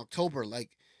November and October. Like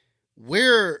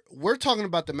we're talking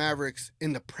about the Mavericks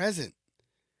in the present.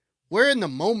 We're in the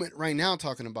moment right now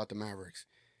talking about the Mavericks.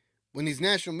 When these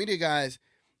national media guys,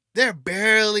 they're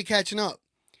barely catching up.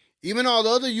 Even all the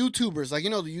other YouTubers, like, the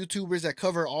YouTubers that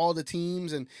cover all the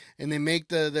teams and they make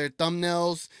their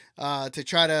thumbnails to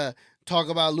try to talk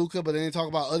about Luka, but then they talk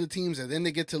about other teams, and then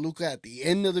they get to Luka at the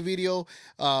end of the video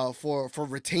for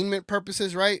retainment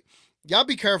purposes, right? Y'all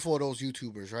be careful of those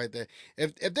YouTubers, right?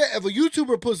 If a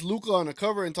YouTuber puts Luka on the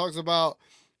cover and talks about,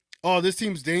 oh, this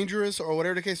team's dangerous or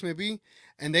whatever the case may be,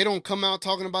 and they don't come out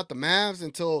talking about the Mavs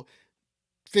until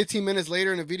 15 minutes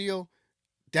later in the video,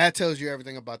 that tells you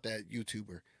everything about that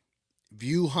YouTuber.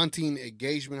 View hunting,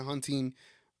 engagement hunting,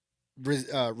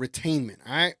 retainment,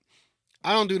 all right?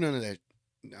 I don't do none of that.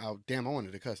 Oh, damn, I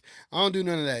wanted to cuss. I don't do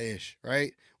none of that ish,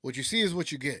 right? What you see is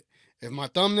what you get. If my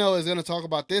thumbnail is going to talk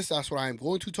about this, that's what I'm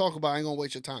going to talk about. I ain't going to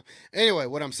waste your time. Anyway,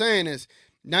 what I'm saying is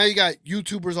now you got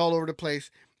YouTubers all over the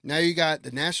place. Now you got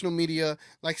the national media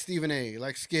like Stephen A.,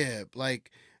 like Skip,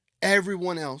 like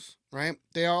everyone else, right?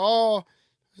 They are all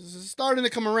starting to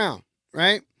come around,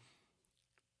 right?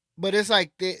 But it's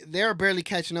like they're barely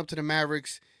catching up to the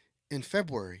Mavericks in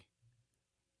February.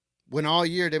 When all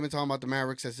year they've been talking about the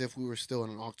Mavericks as if we were still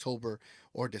in October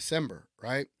or December,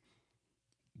 right?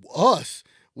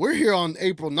 We're here on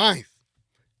April 9th,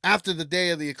 after the day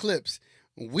of the eclipse.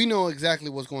 We know exactly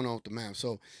what's going on with the Mavs.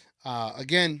 So,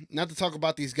 again, not to talk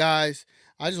about these guys.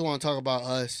 I just want to talk about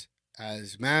us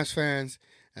as Mavs fans,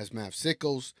 as Mavs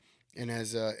sickos, and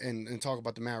as and talk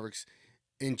about the Mavericks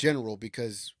in general,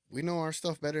 because we know our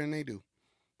stuff better than they do,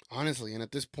 honestly. And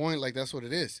at this point, like, that's what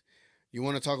it is. You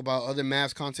want to talk about other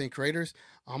Mavs content creators?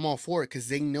 I'm all for it because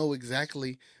they know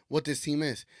exactly what this team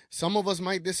is. Some of us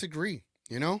might disagree,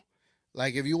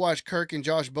 Like if you watch Kirk and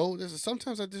Josh Bowe,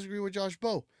 sometimes I disagree with Josh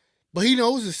Bowe, but he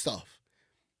knows his stuff.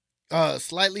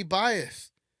 Slightly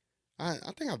biased. I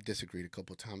think I've disagreed a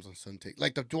couple of times on some takes.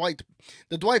 Like the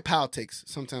Dwight Powell takes,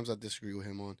 sometimes I disagree with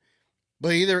him on.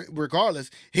 But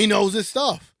regardless, he knows his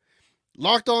stuff.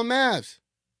 Locked on Mavs.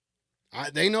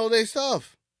 They know their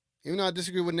stuff. Even though I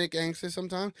disagree with Nick Angster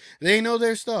sometimes, they know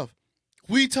their stuff.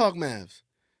 We talk Mavs.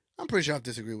 I'm pretty sure I've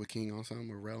disagreed with King on something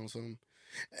or Rel on something.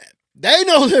 They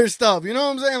know their stuff. You know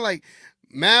what I'm saying? Like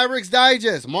Mavericks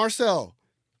Digest, Marcel.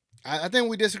 I think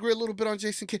we disagree a little bit on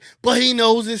Jason Kidd, but he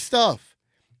knows his stuff.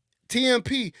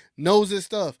 TMP knows his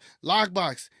stuff.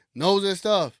 Lockbox knows his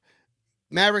stuff.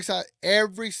 Mavericks,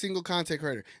 every single content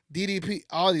creator, DDP,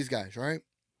 all these guys, right?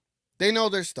 They know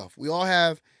their stuff. We all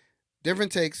have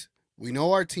different takes. We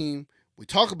know our team. We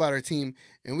talk about our team,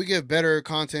 and we give better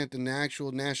content than the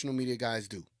actual national media guys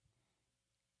do.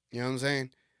 You know what I'm saying?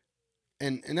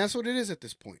 And that's what it is at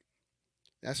this point.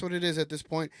 That's what it is at this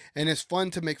point. And it's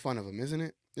fun to make fun of them, isn't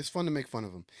it? It's fun to make fun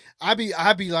of them. I be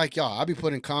like y'all. I be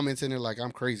putting comments in there like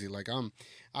I'm crazy. Like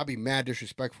I be mad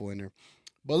disrespectful in there.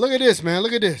 But look at this, man.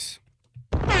 Look at this.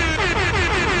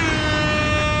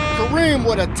 Kareem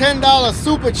with a $10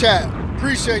 super chat.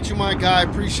 Appreciate you, my guy.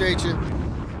 Appreciate you.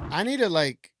 I need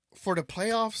to, for the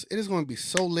playoffs, it is going to be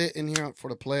so lit in here for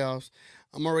the playoffs.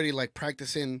 I'm already,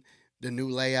 practicing the new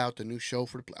layout, the new show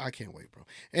for the I can't wait, bro.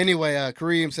 Anyway,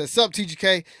 Kareem says, sup,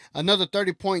 TGK? Another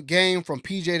 30-point game from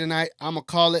PJ tonight. I'm going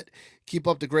to call it. Keep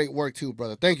up the great work, too,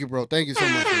 brother. Thank you, bro. Thank you so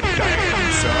much.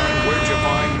 Damn, son. Where'd you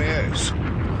find this?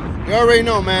 You already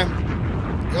know, man.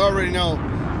 You already know.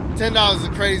 $10 is a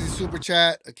crazy super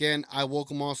chat. Again, I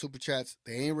welcome all super chats.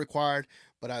 They ain't required,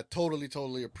 but I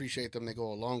totally appreciate them. They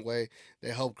go a long way. They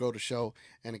help grow the show.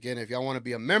 And again, if y'all want to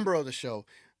be a member of the show,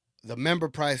 the member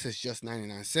price is just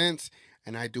 99 cents.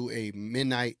 And I do a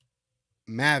Midnight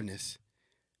Madness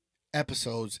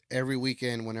episodes every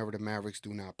weekend whenever the Mavericks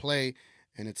do not play.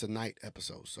 And it's a night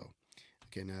episode. So,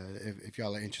 again, if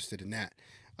y'all are interested in that.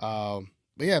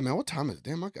 But yeah, man, what time is it?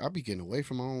 Damn, I'll be getting away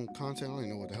from my own content. I don't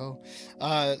even know what the hell.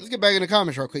 Let's get back in the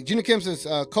comments real quick. Gina Kim says,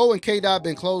 Cole and K-Dot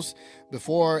been close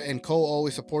before, and Cole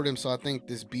always supported him, so I think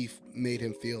this beef made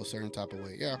him feel a certain type of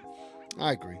way. Yeah,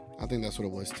 I agree. I think that's what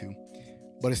it was, too.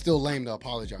 But it's still lame to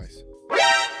apologize.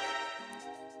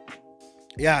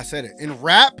 Yeah, I said it. In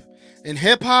rap, in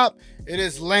hip-hop, It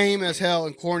is lame as hell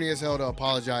and corny as hell to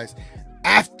apologize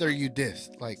after you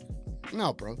dissed. Like,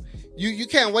 no, bro. You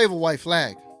can't wave a white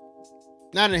flag.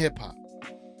 Not in hip hop.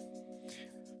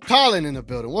 Colin in the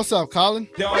building. What's up, Colin?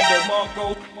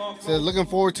 Says, looking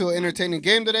forward to an entertaining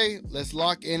game today. Let's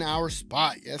lock in our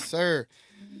spot. Yes, sir.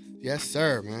 Yes,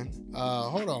 sir, man.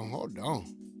 Hold on.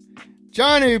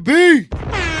 Johnny B.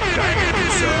 Thank you,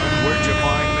 son. Where'd you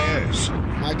find this?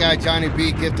 My guy Johnny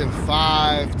B gifting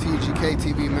 5 TGK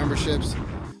TV memberships.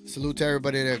 Salute to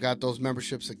everybody that got those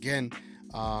memberships again.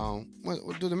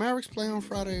 Do the Mavericks play on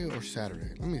Friday or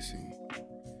Saturday? Let me see.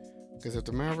 Because if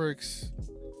the Mavericks,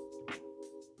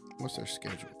 what's their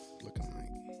schedule looking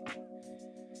like?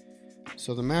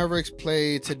 So the Mavericks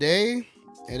play today,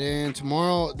 and then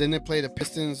tomorrow, then they play the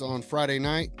Pistons on Friday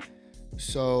night.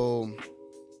 So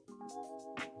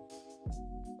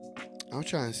I'm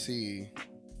trying to see.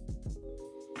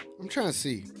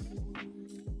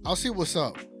 I'll see what's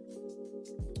up.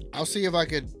 I'll see if I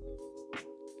could.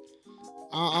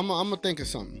 I'm gonna think of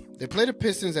something. They play the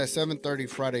Pistons at 7:30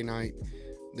 Friday night.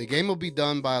 The game will be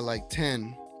done by like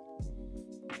 10.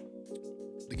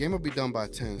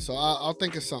 So I'll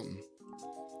think of something.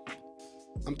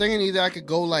 I'm thinking either I could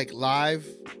go like live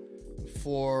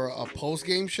for a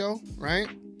post-game show, right?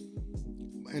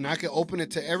 And I could open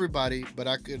it to everybody, but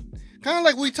I could kind of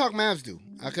like We Talk Mavs do.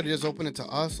 I could just open it to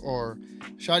us, or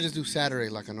should I just do Saturday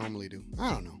like I normally do?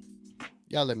 I don't know.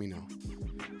 Y'all let me know.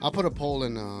 I'll put a poll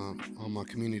in on my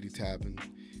community tab, and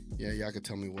yeah, y'all can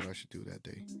tell me what I should do that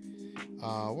day.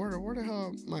 Where the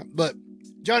hell am I? But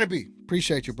Johnny B,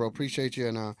 appreciate you, bro. Appreciate you,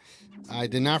 and I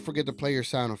did not forget to play your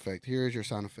sound effect. Here is your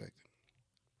sound effect.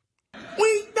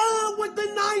 We done with the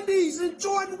 90s and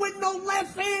Jordan with no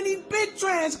left hand, he big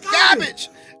trash. Garbage.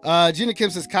 Gina Kim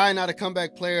says Kai not a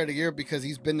comeback player of the year because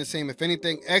he's been the same. If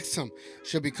anything, Exum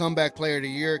should be comeback player of the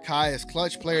year. Kai is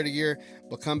clutch player of the year,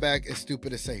 but comeback is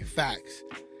stupid to say. Facts.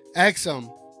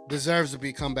 Exum deserves to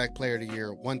be comeback player of the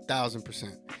year,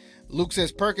 1,000%. Luke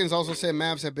says Perkins also said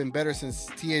Mavs have been better since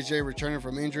THJ returning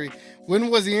from injury. When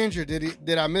was he injured?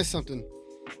 Did I miss something?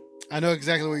 I know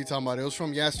exactly what you're talking about. It was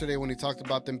from yesterday when he talked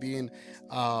about them being,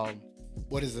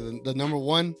 the number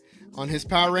 1 on his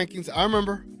power rankings. I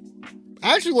remember.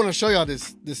 I actually want to show y'all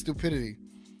this stupidity.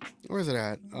 Where is it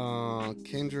at?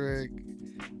 Kendrick,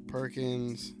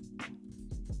 Perkins,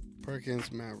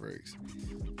 Mavericks.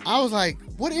 I was like,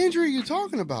 what injury are you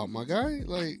talking about, my guy?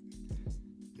 Like,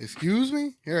 excuse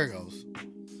me? Here it goes.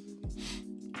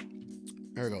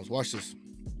 Watch this.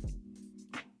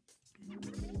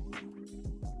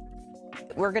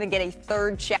 We're going to get a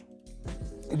third check.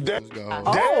 There you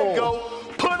go.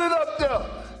 Put it up there.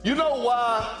 You know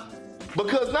why?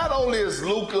 Because not only is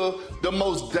Luka the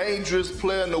most dangerous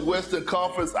player in the Western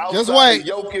Conference outside of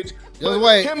Jokic,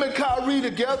 but him and Kyrie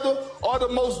together are the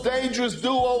most dangerous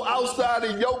duo outside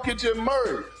of Jokic and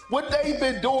Murray. What they've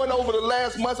been doing over the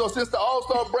last month or since the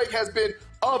All-Star break has been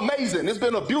amazing. It's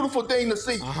been a beautiful thing to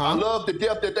see. I love the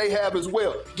depth that they have as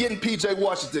well. Getting P.J.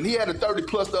 Washington. He had a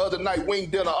 30-plus the other night, wing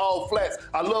dinner, all flats.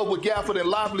 I love what Gafford and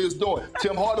Lively is doing.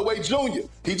 Tim Hardaway Jr.,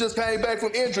 he just came back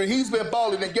from injury. He's been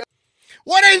balling. And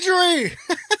what injury?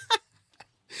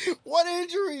 What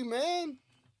injury, man?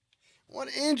 What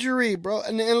injury, bro?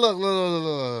 And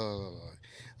look.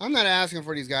 I'm not asking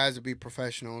for these guys to be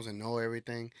professionals and know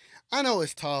everything. I know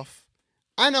it's tough.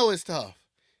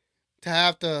 To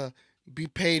have to be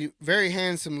paid very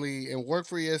handsomely and work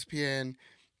for ESPN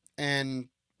and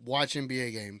watch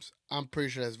NBA games. I'm pretty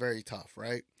sure that's very tough,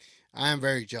 right? I am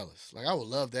very jealous. Like, I would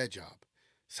love that job.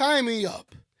 Sign me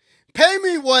up. Pay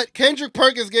me what Kendrick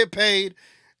Perkins get paid,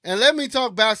 and let me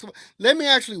talk basketball. Let me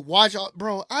actually watch.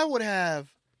 Bro, I would have,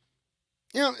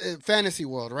 fantasy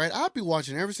world, right? I'd be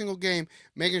watching every single game,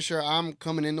 making sure I'm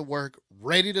coming into work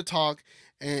ready to talk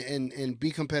and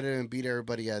be competitive and beat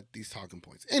everybody at these talking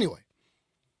points. Anyway,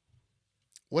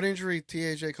 what injury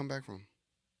THJ come back from?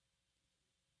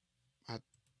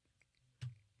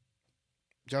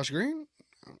 Josh Green?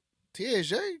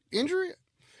 THJ injury?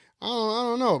 I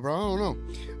don't know, bro. I don't know.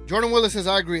 Jordan Willis says,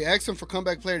 I agree. Exum for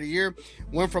comeback player of the year.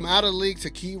 Went from out of the league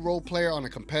to key role player on a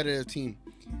competitive team.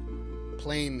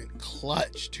 Playing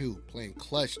clutch, too, man.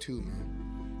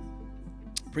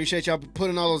 Appreciate y'all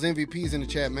putting all those MVPs in the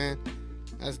chat, man.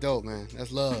 That's dope, man.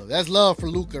 That's love. That's love for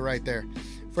Luka right there.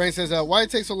 Frank says, why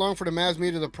it takes so long for the Mavs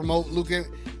media to promote Luka?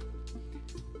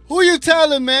 Who you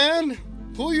telling, man?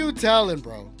 Who you telling,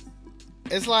 bro?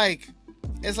 It's like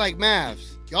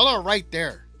Mavs. Y'all are right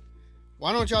there.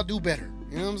 Why don't y'all do better?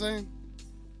 You know what I'm saying?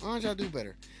 Why don't y'all do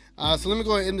better? So let me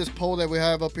go ahead and end this poll that we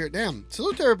have up here. Damn,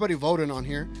 salute to everybody voting on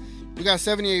here. We got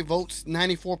 78 votes.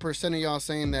 94% of y'all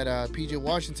saying that P.J.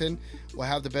 Washington will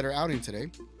have the better outing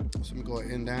today. So let me go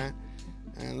ahead and end that.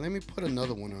 And let me put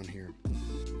another one on here.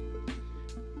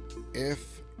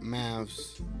 If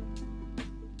Mavs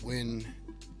win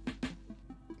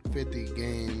 50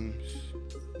 games,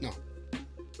 no.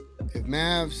 If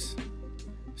Mavs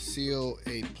seal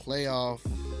a playoff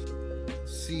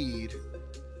seed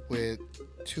with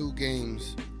 2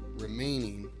 games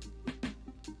remaining,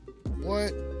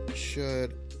 what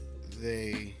should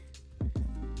they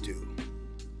do?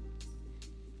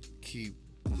 Keep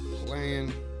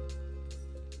playing,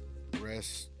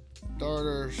 rest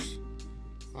starters.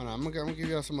 Oh, no, I'm gonna give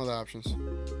y'all some other options.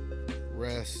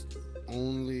 Rest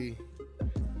only,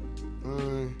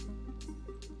 or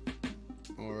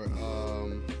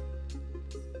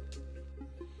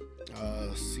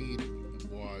seed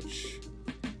watch,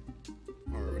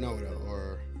 or no,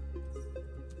 or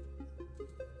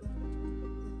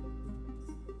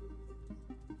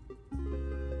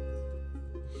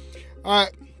all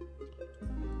right.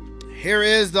 Here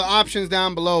is the options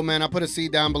down below, man. I put a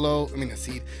seed down below.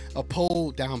 A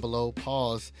poll down below.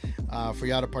 Pause for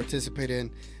y'all to participate in.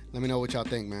 Let me know what y'all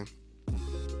think, man.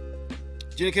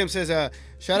 Jenny Kim says,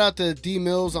 shout out to D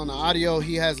Mills on the audio.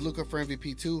 He has Luka for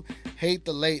MVP too. Hate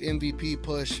the late MVP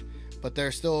push, but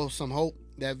there's still some hope.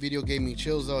 That video gave me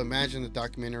chills though. Imagine the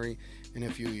documentary in a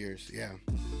few years. Yeah,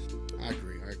 I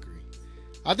agree.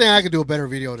 I think I could do a better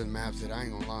video than Mavs did. I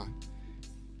ain't gonna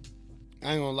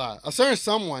lie. A certain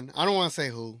someone, I don't want to say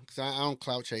who, because I don't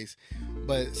clout chase,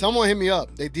 but someone hit me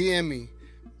up. They DM me.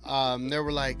 They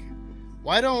were like,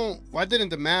 why didn't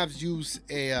the Mavs use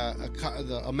a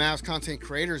Mavs content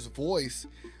creator's voice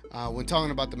when talking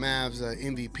about the Mavs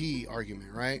MVP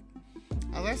argument, right?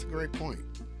 Oh, that's a great point.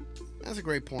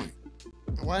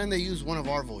 Why didn't they use one of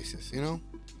our voices, you know?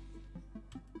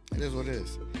 It is what it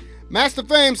is. Master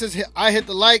Fame says, I hit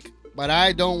the like, but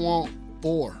I don't want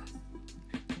 4.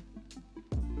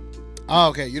 Oh,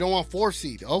 okay. You don't want 4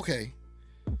 seed. Okay.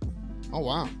 Oh,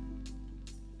 wow.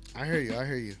 I hear you.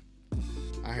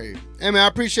 Hey, man, I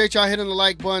appreciate y'all hitting the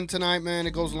like button tonight, man.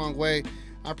 It goes a long way.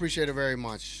 I appreciate it very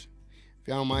much. If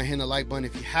y'all don't mind hitting the like button.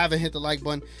 If you haven't hit the like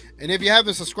button. And if you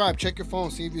haven't subscribed, check your phone.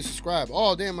 See if you subscribe.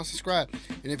 Oh, damn, I subscribed.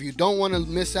 And if you don't want to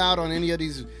miss out on any of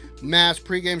these Mavs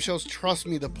pregame shows, trust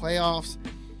me, the playoffs,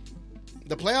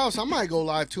 I might go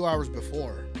live 2 hours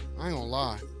before. I ain't gonna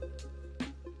lie.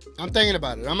 I'm thinking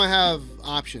about it. I'm going to have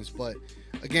options. But,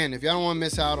 again, if y'all don't want to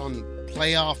miss out on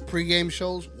playoff pregame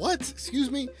shows, excuse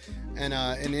me, and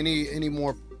any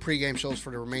more pregame shows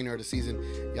for the remainder of the season,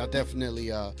 y'all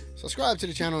definitely subscribe to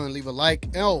the channel and leave a like.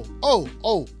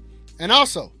 Oh. And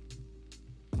also,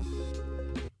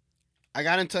 I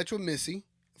got in touch with Missy.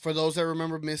 For those that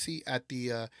remember Missy at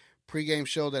the pregame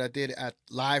show that I did at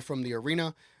live from the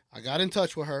arena, I got in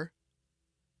touch with her.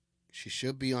 She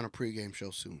should be on a pregame show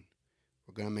soon.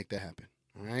 We're going to make that happen.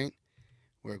 All right?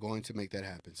 We're going to make that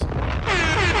happen. So.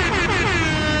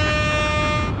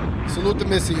 Salute to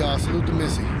Missy, y'all. Salute to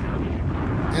Missy.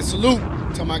 And salute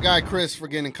to my guy Chris for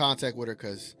getting in contact with her,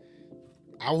 because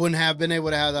I wouldn't have been able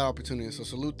to have that opportunity. So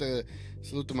salute to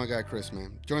my guy Chris,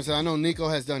 man. Jordan said, I know Nico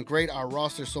has done great. Our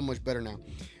roster's so much better now.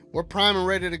 We're prime and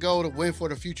ready to go to win for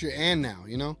the future and now,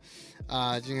 you know?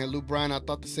 Luke Bryan, I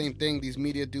thought the same thing. These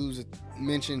media dudes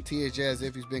mentioned THJ as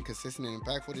if he's been consistent and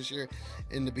impactful this year.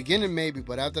 In the beginning, maybe,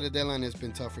 but after the deadline, it's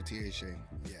been tough for THJ.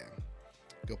 Yeah,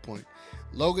 good point.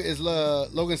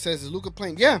 Logan says, is Luka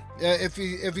playing? Yeah, if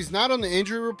he's not on the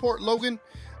injury report, Logan,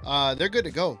 they're good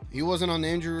to go. He wasn't on the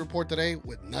injury report today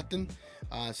with nothing,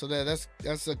 so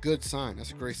that's a good sign.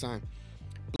 That's a great sign.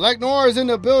 Black Noir is in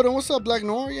the building. What's up, Black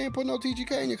Noir? You ain't put no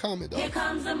TGK in your comment, though. Here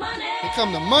comes the money. Here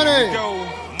comes the money. Yo,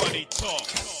 money talk.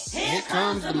 Here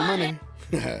comes the money.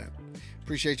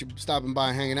 Appreciate you stopping by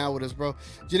and hanging out with us, bro.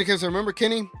 Jenny Kim, remember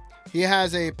Kenny? He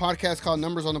has a podcast called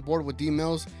Numbers on the Board with D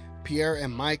Mills, Pierre,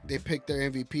 and Mike. They picked their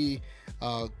MVP.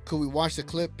 Could we watch the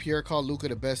clip? Pierre called Luka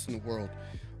the best in the world.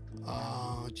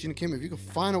 Jenny Kim, if you could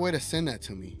find a way to send that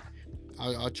to me,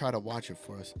 I'll try to watch it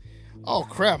for us. Oh,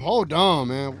 crap. Hold on,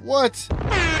 man. What?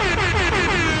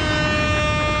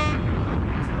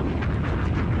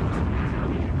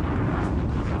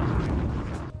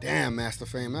 Damn, Master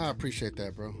Fame. I appreciate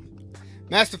that, bro.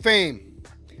 Master Fame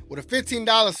with a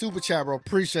 $15 super chat, bro.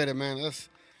 Appreciate it, man. That's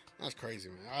crazy,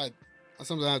 man. I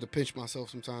sometimes have to pinch myself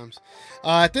sometimes.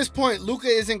 At this point, Luka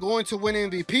isn't going to win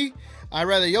MVP. I'd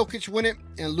rather Jokic win it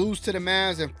and lose to the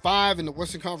Mavs in 5 in the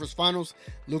Western Conference Finals.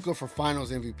 Luka for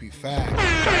Finals MVP. Fact.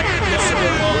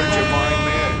 Where'd you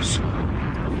find this?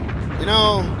 You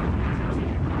know,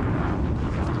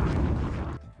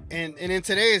 and in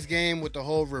today's game with the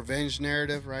whole revenge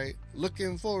narrative, right?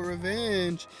 Looking for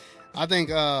revenge. I think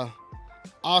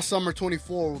All Summer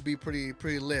 24 will be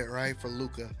pretty lit, right, for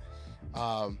Luka.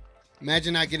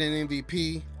 Imagine not getting an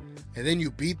MVP, and then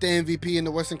you beat the MVP in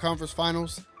the Western Conference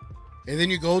Finals, and then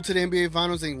you go to the NBA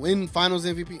Finals and win Finals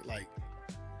MVP. Like,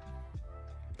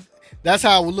 that's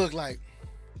how it would look like.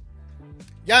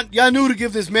 Y'all knew to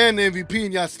give this man the MVP,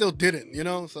 and y'all still didn't, you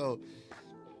know? So,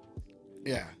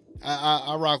 yeah,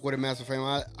 I rock with it, massive fan.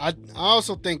 I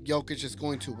also think Jokic is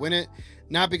going to win it,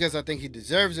 not because I think he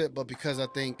deserves it, but because I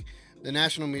think the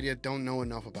national media don't know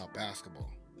enough about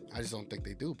basketball. I just don't think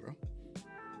they do, bro.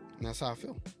 And that's how I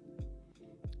feel.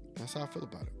 That's how I feel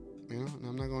about it. You know, and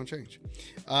I'm not going to change.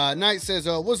 Knight says,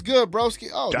 what's good, broski?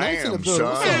 Oh, Knight's in the building.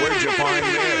 Son, where'd you find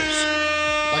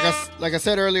this? Like I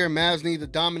said earlier, Mavs need to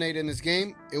dominate in this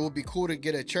game. It would be cool to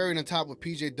get a cherry on the top with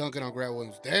PJ dunking on Grant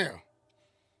Williams. Damn.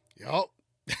 Yup.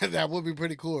 That would be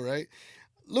pretty cool, right?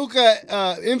 Luka,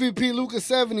 MVP Luka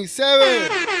 77.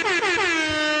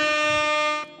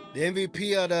 The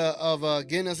MVP of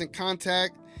getting us in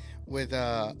contact with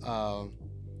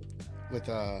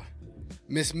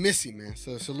Miss Missy, man.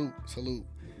 So salute.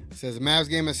 It says Mavs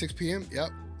game at 6 p.m. Yep,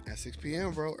 at 6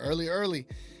 p.m., bro. Early.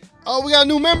 Oh, we got a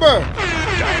new member.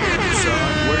 Damn,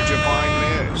 son, where'd you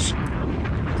find this?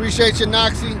 Appreciate you,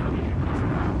 Noxie.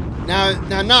 Now,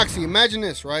 Noxie, imagine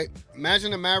this, right?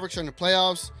 Imagine the Mavericks are in the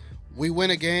playoffs. We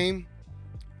win a game.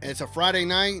 And it's a Friday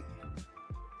night.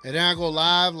 And then I go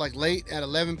live like late at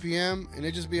 11 p.m. And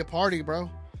it just be a party, bro.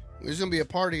 There's going to be a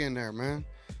party in there, man.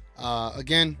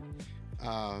 Again,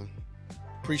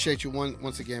 appreciate you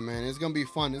once again, man. It's going to be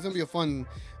fun. It's going to be a fun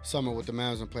summer with the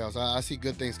Mavs and playoffs. I see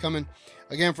good things coming.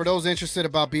 Again, for those interested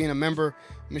about being a member,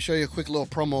 let me show you a quick little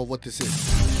promo of what this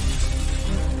is.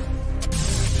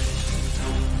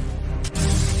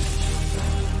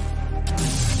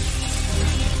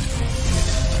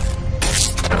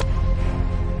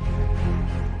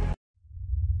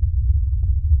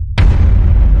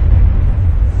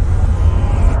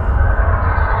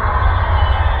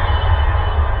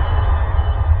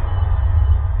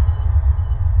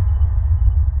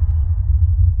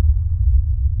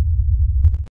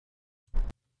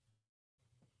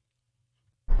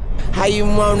 How you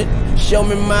want it? Show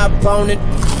me my opponent.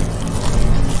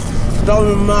 Show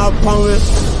me my opponent.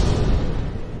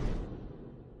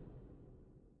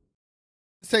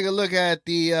 Let's take a look at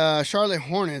the Charlotte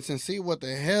Hornets and see what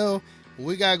the hell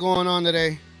we got going on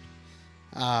today.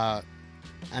 I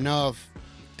know I've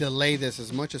delayed this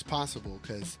as much as possible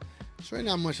because there's really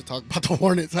not much to talk about the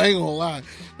Hornets. I ain't gonna lie.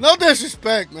 No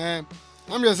disrespect, man.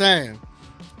 I'm just saying.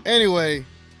 Anyway,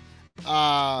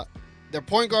 their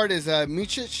point guard is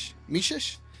Micic.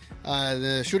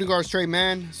 The shooting guard is Trey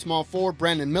Mann. Small forward,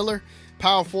 Brandon Miller.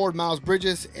 Power forward, Miles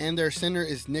Bridges. And their center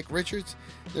is Nick Richards.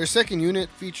 Their second unit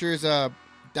features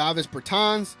Davis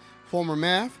Bertans, former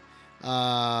Mav.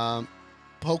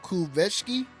 Poku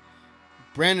Vechki.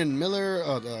 Brandon Miller.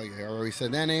 Oh, I already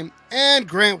said that name. And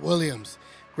Grant Williams.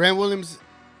 Grant Williams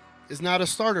is not a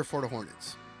starter for the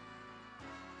Hornets.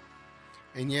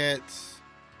 And yet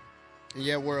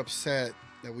we're upset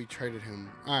that we traded him.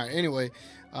 All right, anyway.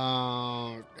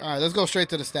 All right, let's go straight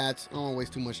to the stats. I don't want to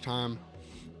waste too much time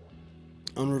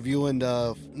on reviewing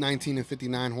the 19 and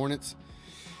 59 Hornets.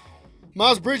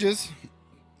 Miles Bridges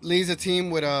leads the team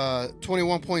with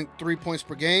 21.3 points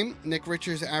per game. Nick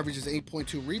Richards averages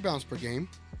 8.2 rebounds per game.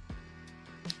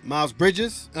 Miles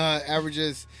Bridges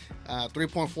averages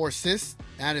 3.4 assists.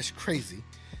 That is crazy.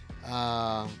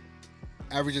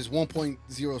 Averages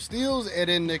 1.0 steals, and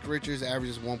then Nick Richards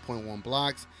averages 1.1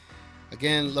 blocks.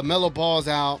 Again, LaMelo Ball's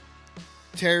out.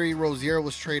 Terry Rozier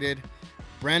was traded.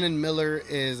 Brandon Miller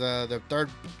is the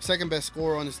second best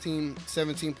scorer on his team,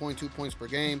 17.2 points per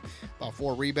game, about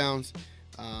 4 rebounds.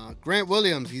 Grant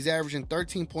Williams, he's averaging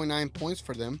 13.9 points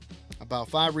for them, about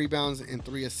 5 rebounds and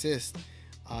 3 assists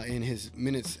in his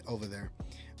minutes over there.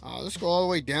 Let's go all the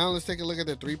way down. Let's take a look at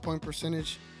the 3-point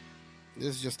percentage. This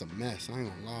is just a mess. I ain't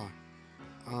gonna lie.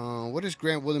 What is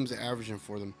Grant Williams averaging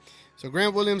for them? So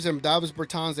Grant Williams and Davis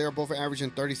Bertans, they are both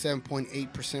averaging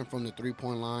 37.8% from the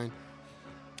 3-point line.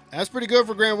 That's pretty good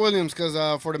for Grant Williams because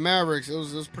for the Mavericks, it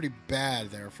was pretty bad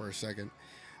there for a second.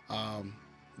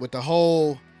 With the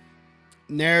whole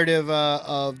narrative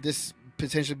of this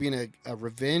potentially being a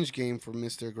revenge game for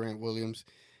Mr. Grant Williams.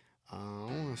 I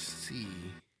want to see.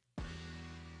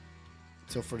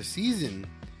 So for the season,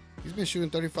 he's been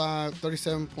shooting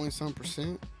 37 point some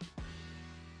percent.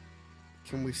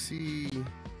 Can we see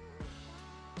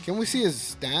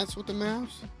his stats with the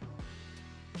Mavs?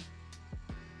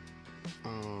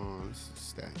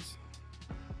 Stats.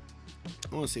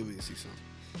 I want to see if we can see some.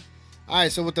 All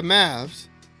right, so with the Mavs,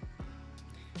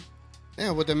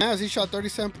 he shot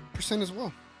 37% as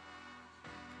well.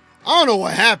 I don't know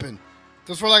what happened,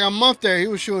 because for like a month there, he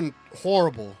was shooting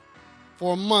horrible.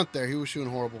 For a month there, he was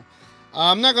shooting horrible.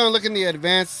 I'm not going to look in the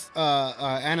advanced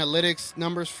analytics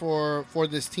numbers for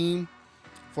this team,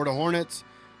 for the Hornets,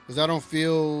 because I don't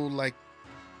feel like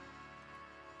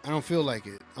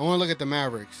it. I want to look at the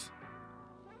Mavericks.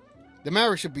 The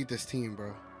Mavericks should beat this team,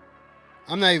 bro.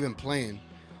 I'm not even playing.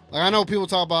 Like, I know people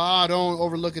talk about, don't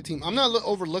overlook a team. I'm not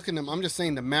overlooking them. I'm just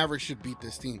saying the Mavericks should beat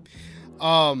this team.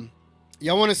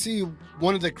 Y'all want to see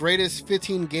one of the greatest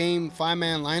 15-game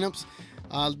 5-man lineups?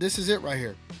 This is it right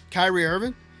here. Kyrie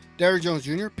Irving, Derrick Jones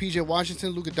Jr., PJ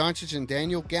Washington, Luka Doncic, and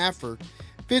Daniel Gafford.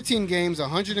 15 games,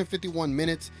 151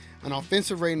 minutes, an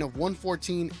offensive rating of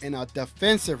 114, and a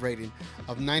defensive rating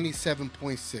of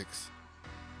 97.6.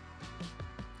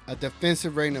 A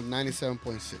defensive rating of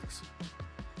 97.6.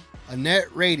 A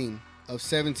net rating of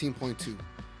 17.2.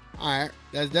 All right,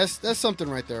 that's something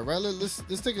right there, right?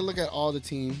 Let's take a look at all the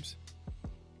teams.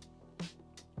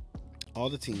 All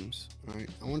the teams. All right,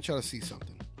 I want y'all to see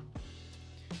something.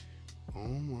 Oh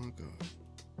my god.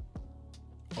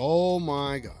 Oh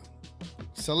my god.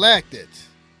 Select it.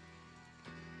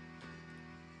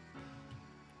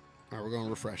 All right, we're gonna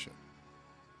refresh it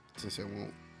since it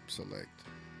won't select.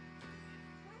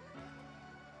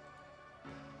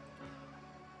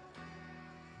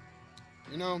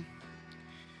 You know.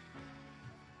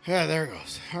 Yeah, there it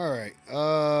goes. All right.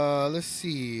 Let's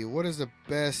see. What is the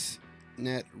best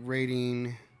net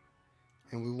rating?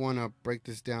 And we want to break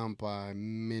this down by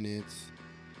minutes.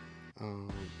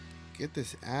 Get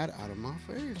this ad out of my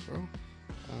face, bro.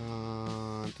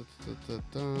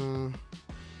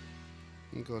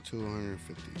 You can go to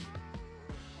 150.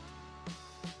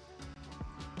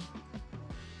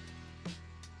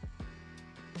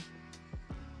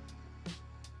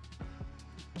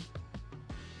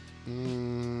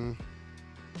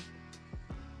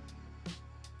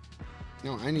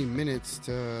 No, I need minutes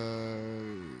to.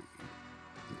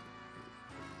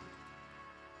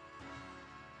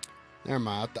 Never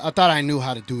mind. I thought I knew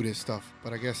how to do this stuff,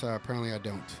 but I guess apparently I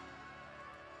don't.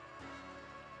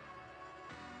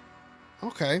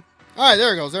 Okay. All right,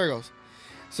 there it goes. There it goes.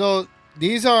 So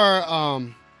these are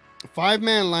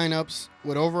 5-man lineups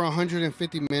with over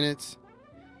 150 minutes.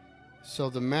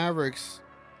 So the Mavericks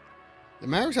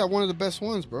have one of the best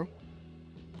ones, bro.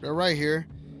 They're right here.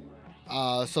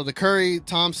 So the Curry,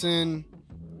 Thompson,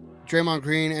 Draymond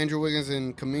Green, Andrew Wiggins,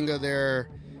 and Kuminga, they're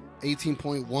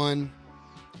 18.1.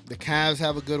 The Cavs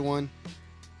have a good one.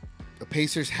 The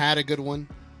Pacers had a good one.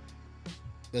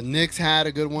 The Knicks had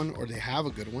a good one, or they have a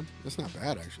good one. That's not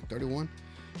bad, actually. 31.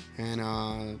 And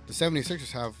the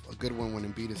 76ers have a good one when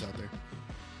Embiid is out there.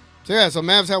 So, yeah, so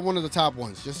Mavs have one of the top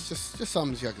ones. Just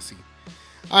something y'all can see.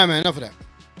 All right, man, enough of that.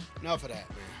 Enough of that,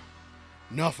 man.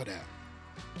 Enough of that.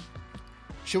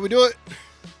 Should we do it?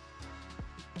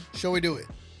 Shall we do it?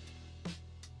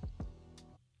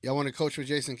 Y'all want to coach with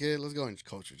Jason Kidd? Let's go and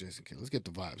coach with Jason Kidd. Let's get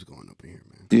the vibes going up in here,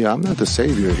 man. Yeah, I'm not the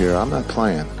savior here. I'm not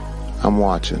playing. I'm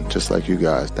watching, just like you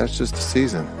guys. That's just the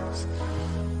season.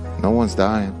 No one's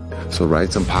dying. So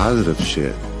write some positive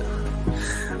shit.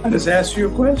 I just asked you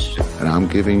a question. And I'm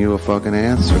giving you a fucking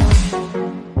answer.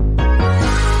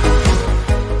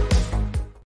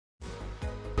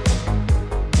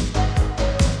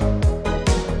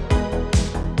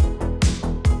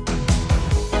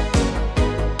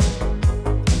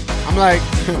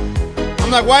 I'm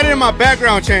like, why didn't my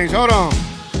background change? Hold on.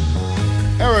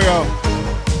 There we go.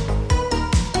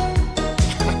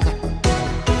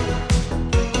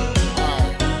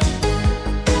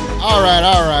 All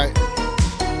right.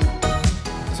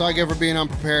 That's all I get for being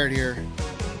unprepared here.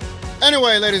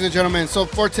 Anyway, ladies and gentlemen, so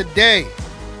for today,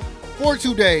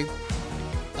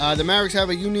 the Mavericks have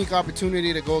a unique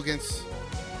opportunity to go against 1,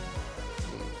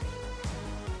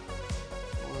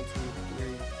 2, 3.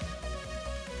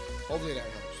 Hopefully that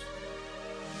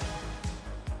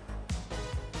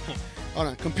helps. Hold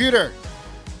on. Computer,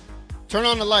 turn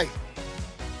on the light.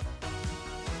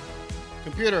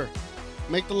 Computer,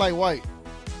 make the light white.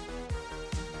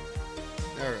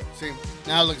 There we go. See?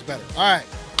 Now it looks better. All right.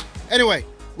 Anyway,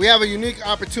 we have a unique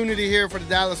opportunity here for the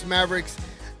Dallas Mavericks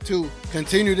to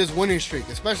continue this winning streak,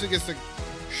 especially against the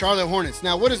Charlotte Hornets.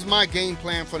 Now, what is my game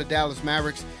plan for the Dallas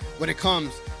Mavericks when it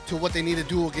comes to what they need to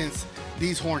do against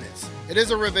these Hornets? It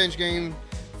is a revenge game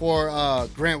for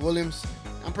Grant Williams.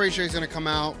 I'm pretty sure he's going to come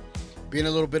out being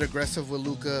a little bit aggressive with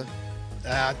Luka.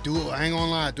 I ain't gonna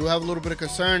lie, I do have a little bit of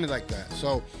concern like that.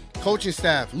 So, coaching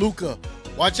staff, Luka,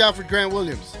 watch out for Grant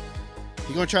Williams.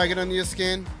 He's going to try to get under your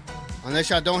skin. Unless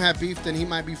y'all don't have beef, then he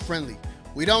might be friendly.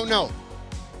 We don't know.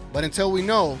 But until we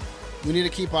know, we need to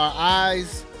keep our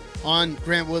eyes on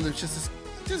Grant Williams just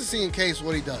to see in case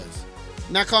what he does.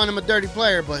 Not calling him a dirty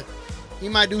player, but he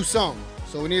might do something.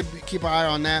 So we need to keep our eye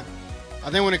on that.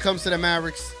 I think when it comes to the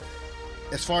Mavericks,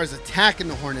 as far as attacking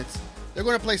the Hornets, they're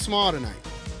going to play small tonight.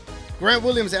 Grant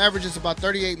Williams averages about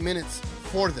 38 minutes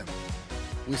for them.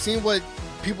 We've seen what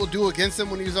people do against him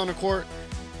when he's on the court.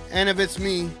 And if it's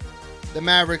me, the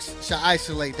Mavericks should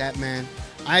isolate that man.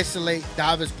 Isolate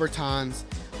Davis Bertans.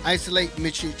 Isolate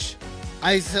Mičić.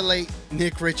 Isolate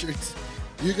Nick Richards.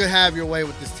 You could have your way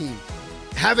with this team.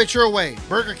 Have it your way.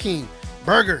 Burger King.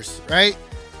 Burgers, right?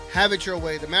 Have it your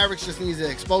way. The Mavericks just need to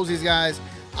expose these guys.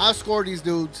 Outscore these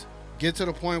dudes. Get to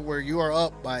the point where you are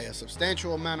up by a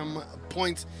substantial amount of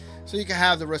points so you can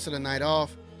have the rest of the night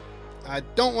off. I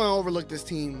don't want to overlook this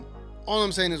team. All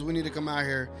I'm saying is we need to come out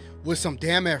here with some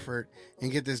damn effort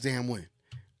and get this damn win.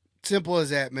 Simple as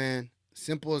that, man.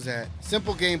 Simple as that.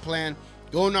 Simple game plan.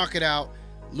 Go knock it out.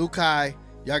 Lukai,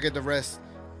 y'all get the rest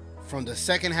from the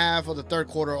second half of the third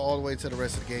quarter all the way to the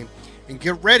rest of the game. And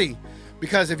get ready,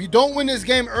 because if you don't win this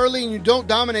game early and you don't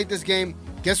dominate this game,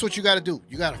 guess what you got to do?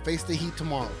 You got to face the Heat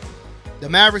tomorrow. The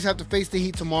Mavericks have to face the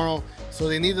Heat tomorrow, so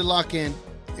they need to lock in,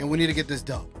 and we need to get this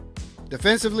dub.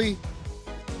 Defensively,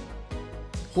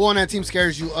 who on that team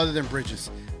scares you other than Bridges?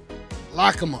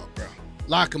 Lock them up, bro.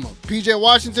 Lock them up. PJ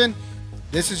Washington,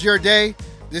 this is your day.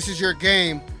 This is your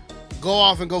game. Go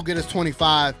off and go get us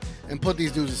 25 and put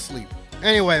these dudes to sleep.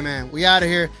 Anyway, man, we out of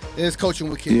here. It is Coaching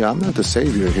with Kid. Yeah, I'm not the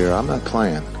savior here. I'm not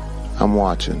playing. I'm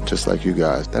watching, just like you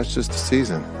guys. That's just the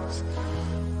season.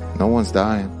 No one's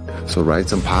dying. So write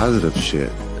some positive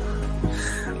shit.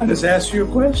 I just asked you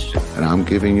a question. And I'm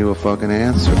giving you a fucking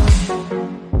answer.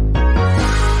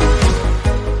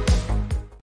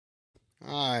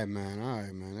 All right, man.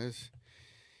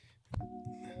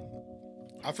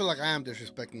 I feel like I am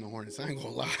disrespecting the Hornets. I ain't gonna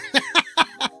lie.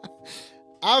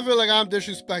 I feel like I'm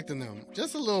disrespecting them.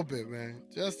 Just a little bit, man.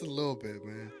 Just a little bit,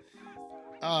 man.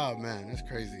 Oh, man. That's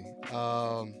crazy.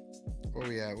 Where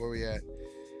we at?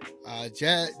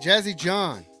 Jazzy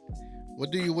John,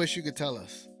 what do you wish you could tell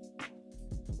us?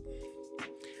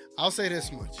 I'll say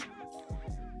this much.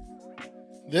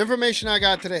 The information I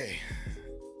got today,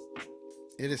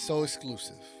 it is so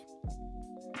exclusive.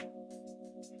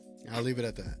 I'll leave it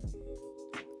at that.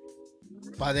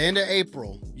 By the end of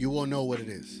April, you will know what it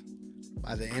is.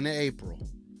 By the end of April,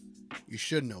 you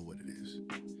should know what it is.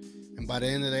 And by the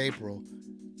end of April,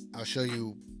 I'll show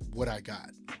you what I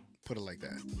got. Put it like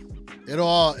that. It'll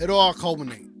all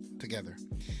culminate together.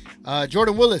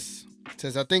 Jordan Willis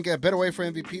says, I think a better way for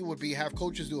MVP would be have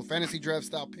coaches do a fantasy draft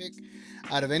style pick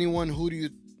out of anyone. Who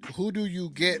do you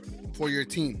get for your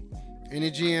team?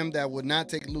 Any GM that would not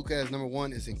take Luka as number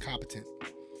one is incompetent.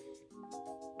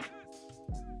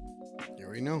 You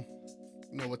already know.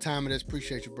 You know what time it is.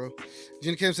 Appreciate you, bro.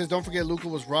 Jenny Kim says, don't forget Luka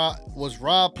was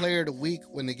Raw Player of the Week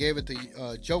when they gave it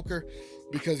to Joker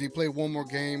because he played one more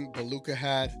game, but Luka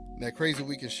had that crazy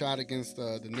weekend shot against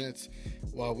the Nets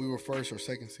while we were first or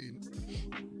second seed.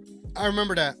 I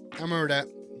remember that.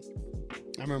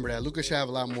 Luka should have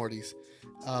a lot more of these.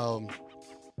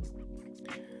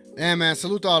 Man,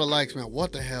 salute to all the likes, man.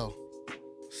 What the hell?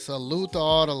 Salute to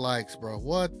all the likes, bro.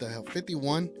 What the hell?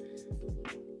 51?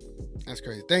 That's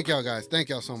crazy. Thank y'all, guys. Thank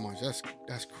y'all so much.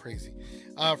 That's crazy.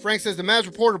 Frank says, the Mavs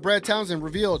reporter Brad Townsend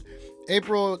revealed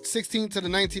April 16th to the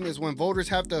 19th is when voters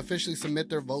have to officially submit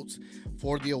their votes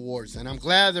for the awards. And I'm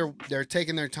glad they're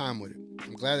taking their time with it.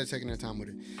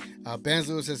 Benz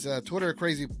Lewis says, Twitter a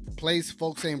crazy place.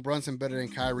 Folks saying Brunson better than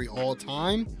Kyrie all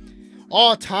time.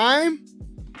 All time?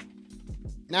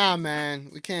 Nah, man.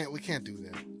 We can't do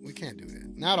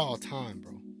that. Not all time,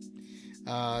 bro.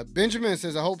 Benjamin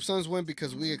says, I hope Suns win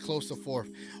because we get close to fourth.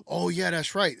 Oh, yeah,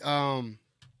 that's right. Let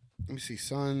me see.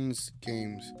 Suns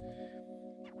games.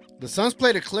 The Suns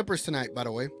play the Clippers tonight, by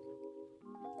the way.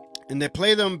 And they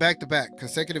play them back-to-back,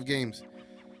 consecutive games.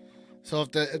 So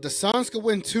if the Suns could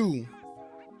win 2,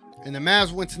 and the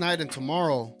Mavs win tonight and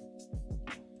tomorrow,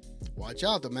 watch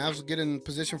out. The Mavs will get in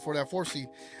position for that 4th seed.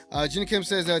 Jenny Kim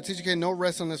says, TGK, no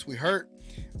rest unless we hurt.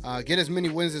 Get as many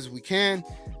wins as we can.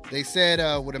 They said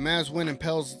with the Mavs win and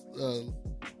Pels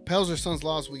or Suns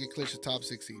loss, we get clinch the top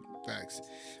 6 seed. Facts.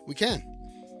 We can.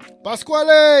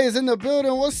 Pasquale is in the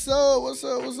building. What's up?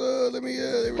 Let me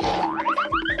there we go.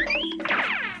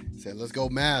 Said, let's go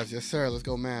Mavs. Yes, sir. Let's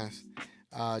go Mavs.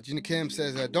 Jenny Kim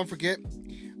says, don't forget,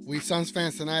 we Suns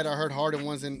fans tonight. I heard Harden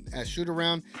was in at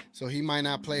shoot-around, so he might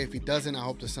not play. If he doesn't, I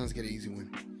hope the Suns get an easy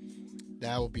win.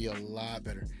 That would be a lot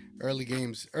better. Earlier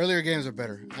games are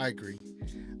better. I agree.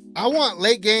 I want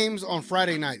late games on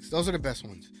Friday nights. Those are the best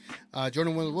ones.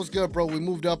 Jordan Williams, what's good, bro? We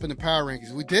moved up in the power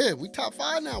rankings. We did. We top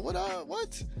 5 now.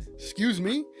 What? Excuse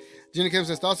me. Jenny Kim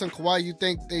says, thoughts on Kawhi? You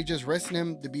think they just resting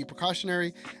him to be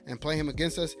precautionary and play him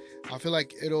against us? I feel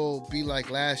like it'll be like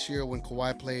last year when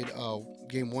Kawhi played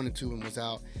game 1 and 2 and was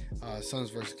out.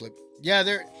 Suns versus Clip. Yeah,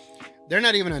 they're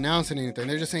not even announcing anything.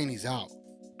 They're just saying he's out.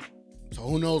 So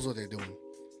who knows what they're doing?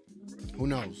 Who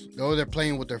knows? Though they're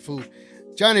playing with their food.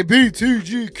 Johnny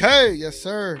BTGK. Yes,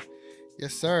 sir.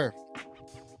 Yes, sir.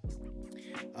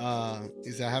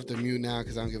 He said, I have to mute now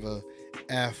because I don't give a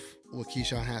F what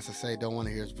Keyshawn has to say. Don't want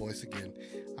to hear his voice again.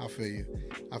 I feel you.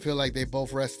 I feel like they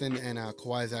both resting and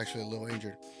Kawhi is actually a little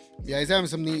injured. Yeah, he's having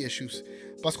some knee issues.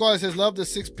 Pasquale says, love the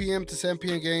 6 p.m. to 7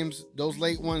 p.m. games. Those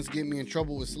late ones get me in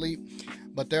trouble with sleep.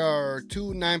 But there are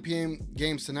 2 9 p.m.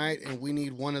 games tonight, and we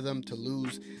need one of them to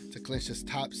lose to clinch this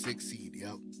top 6 seed.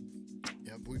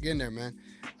 Yep, we're getting there, man.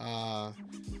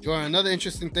 Jordan, another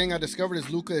interesting thing I discovered is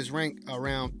Luka is ranked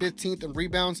around 15th in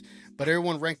rebounds, but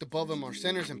everyone ranked above him are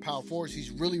centers and power forwards.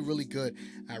 He's really, really good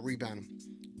at rebounding.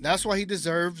 That's why he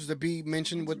deserves to be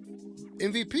mentioned with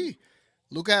MVP.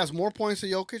 Luka has more points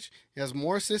than Jokic. He has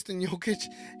more assists than Jokic.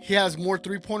 He has more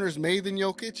three-pointers made than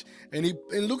Jokic. And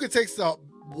Luka takes the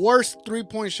worst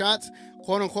three-point shots,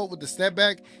 quote-unquote, with the step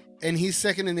back, and he's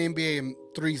second in the NBA in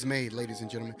threes made, ladies and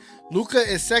gentlemen. Luka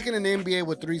is second in the NBA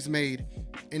with threes made,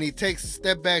 and he takes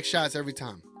step-back shots every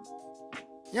time.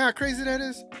 Yeah, how crazy that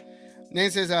is?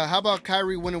 Nate says, how about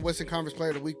Kyrie winning Western Conference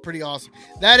Player of the Week? Pretty awesome.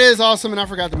 That is awesome, and I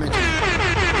forgot to mention it.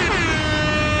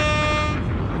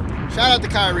 Shout out to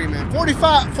Kyrie, man.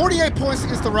 48 points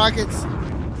against the Rockets.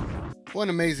 What an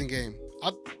amazing game.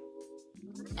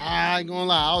 I ain't gonna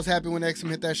lie. I was happy when Exum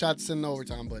hit that shot to send in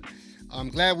overtime, but I'm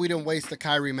glad we didn't waste the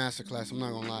Kyrie masterclass. I'm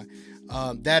not gonna lie.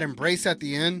 That embrace at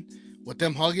the end with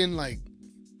them hugging, like,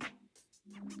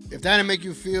 if that didn't make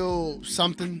you feel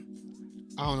something,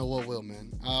 I don't know what will,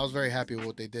 man. I was very happy with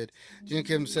what they did. Jim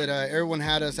Kim said, everyone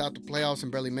had us out the playoffs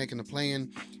and barely making the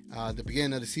play-in the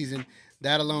beginning of the season.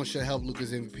 That alone should help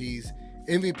Luka's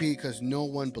MVP because no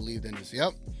one believed in us.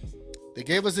 Yep. They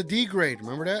gave us a D grade.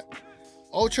 Remember that?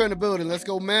 Ultra in the building. Let's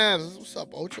go, Mavs. What's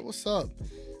up, Ultra? What's up?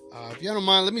 If you don't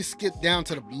mind, let me skip down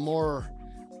to the more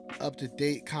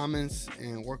up-to-date comments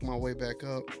and work my way back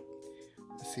up.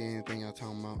 Let's see anything y'all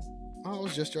talking about. Oh, it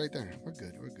was just right there. We're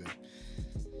good. We're good.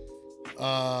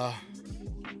 All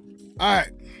right.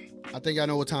 I think I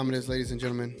know what time it is, ladies and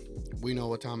gentlemen. We know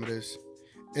what time it is.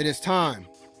 It is time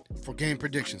for game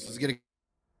predictions. Let's get it.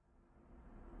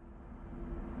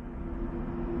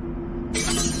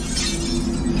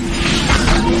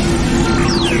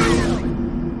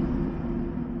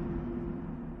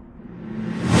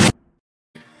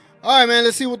 All right, man,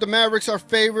 let's see what the Mavericks are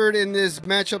favored in this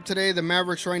matchup today. The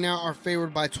Mavericks right now are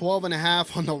favored by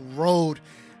 12.5 on the road.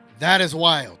 That is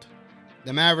wild.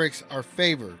 The Mavericks are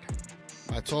favored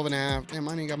by 12.5. Damn,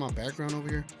 I ain't got my background over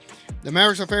here. The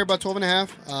Mavericks are favored by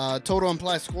 12.5. Total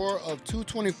implied score of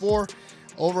 224.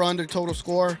 Over under total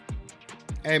score.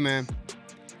 Hey, man,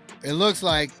 it looks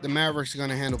like the Mavericks are going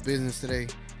to handle business today.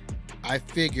 I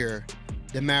figure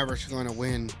the Mavericks are going to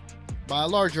win by a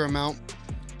larger amount.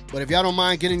 But if y'all don't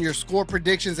mind getting your score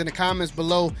predictions in the comments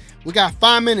below, we got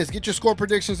 5 minutes. Get your score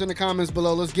predictions in the comments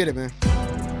below. Let's get it, man.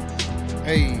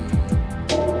 Hey.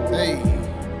 Hey.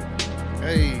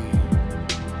 Hey.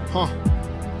 Huh.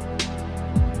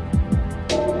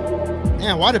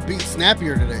 Man, why the beat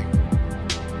snappier today?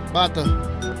 About to... I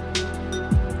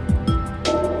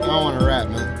don't want to rap,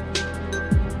 man.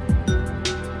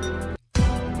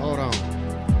 Hold on.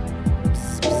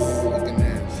 Look at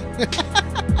that.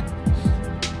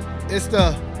 It's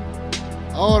the...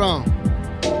 Hold on.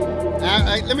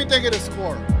 Let me think of the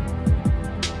score.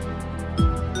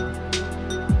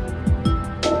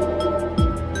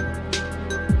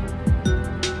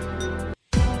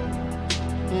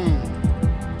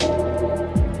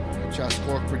 Try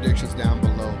score predictions down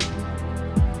below.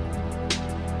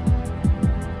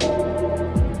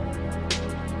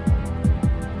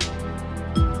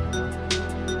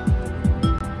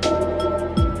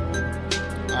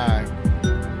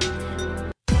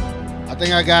 I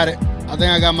think I got it. I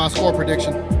think I got my score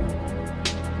prediction.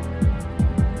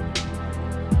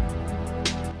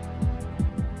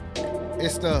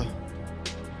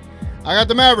 I got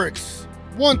the Mavericks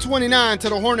 129 to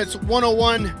the Hornets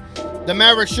 101. The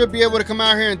Mavericks should be able to come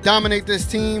out here and dominate this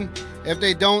team. If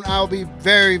they don't, I'll be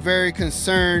very, very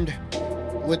concerned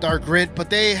with our grit,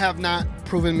 but they have not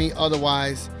proven me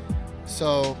otherwise.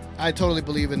 So I totally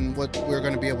believe in what we're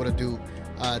going to be able to do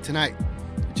tonight.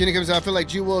 Jenny comes out, I feel like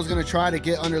G Will is going to try to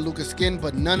get under Luka's skin,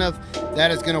 but none of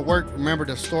that is going to work. Remember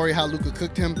the story, how Luka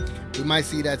cooked him. We might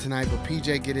see that tonight, but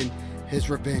PJ getting his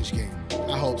revenge game.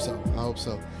 I hope so. I hope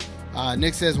so.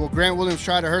 Nick says, will Grant Williams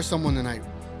try to hurt someone tonight?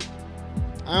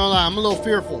 I don't lie. I'm a little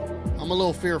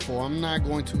fearful. I'm not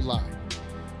going to lie.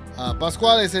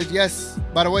 Pasquale says, yes.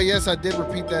 By the way, yes, I did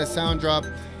repeat that sound drop.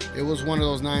 It was one of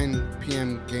those 9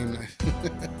 p.m. game nights.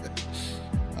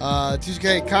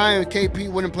 TGK, Kai and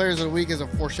KP winning players of the week is a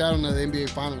foreshadowing of the NBA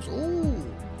Finals. Ooh,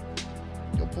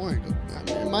 good point. I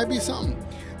mean, it might be something.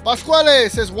 Pasquale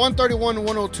says 131 to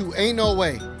 102. Ain't no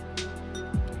way.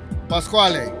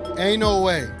 Pasquale, ain't no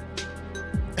way.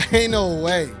 Ain't no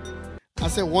way. I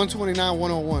said 129,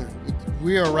 101.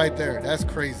 We are right there. That's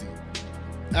crazy.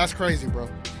 That's crazy, bro.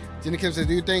 Jenny Kim says,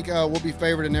 do you think we'll be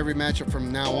favored in every matchup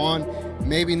from now on?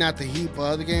 Maybe not the Heat, but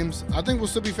other games. I think we'll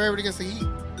still be favored against the Heat.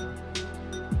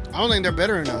 I don't think they're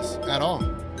better than us at all.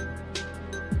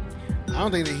 I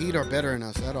don't think the Heat are better than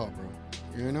us at all, bro.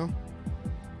 You know?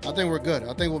 I think we're good.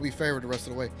 I think we'll be favored the rest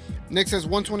of the way. Nick says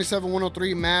 127-103.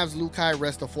 Mavs, Lukai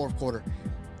rest the fourth quarter.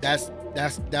 That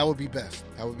would be best.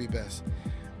 That would be best.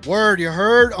 Word you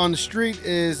heard on the street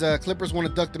is Clippers want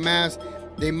to duck the Mavs.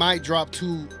 They might drop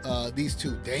these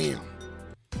two. Damn.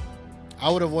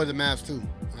 I would avoid the Mavs too.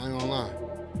 I ain't gonna lie.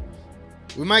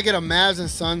 We might get a Mavs and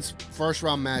Suns first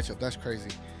round matchup. That's crazy.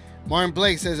 Martin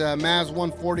Blake says Mavs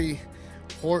 140,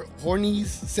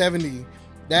 Hornets 70.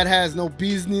 That has no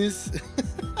business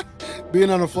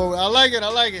being on the floor. I like it. I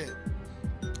like it.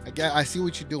 I see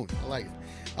what you're doing. I like it.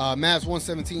 Mavs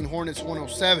 117, Hornets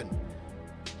 107.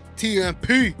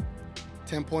 TMP,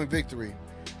 10-point victory.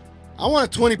 I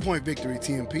want a 20-point victory,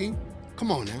 TMP.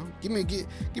 Come on now. Give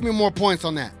me more points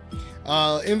on that.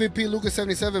 MVP Luka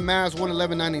 77, Mavs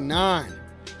 111.99.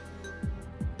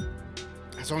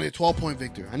 That's only a 12-point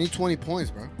victory. I need 20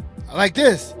 points, bro. I like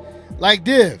this. Like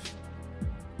Div.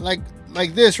 Like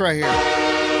this right here.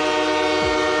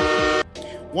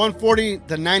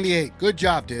 140-98. Good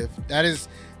job, Div. That is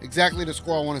exactly the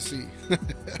score I want to see.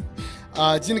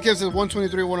 Gina Kim says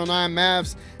 123-109.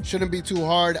 Mavs shouldn't be too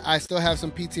hard. I still have some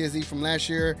PTSD from last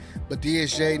year, but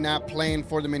DSJ not playing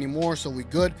for them anymore, so we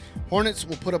good. Hornets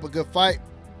will put up a good fight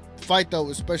though,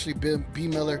 especially B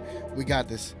Miller. We got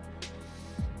this.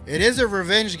 It is a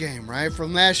revenge game, right,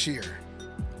 from last year.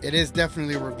 It is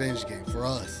definitely a revenge game for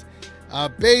us.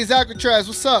 Bays Alcatraz,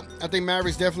 what's up? I think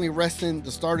Mavericks definitely resting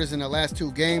the starters in the last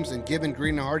two games and giving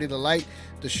Green and Hardy the light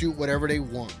to shoot whatever they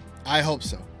want. I hope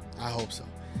so. I hope so.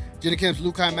 Jenny Kim's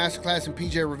Lukai Masterclass and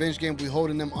PJ Revenge Game. We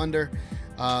holding them under.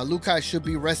 Lukai should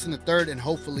be resting the third and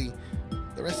hopefully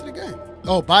the rest of the game.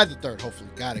 Oh, by the third, hopefully.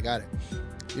 Got it.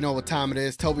 You know what time it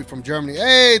is. Toby from Germany.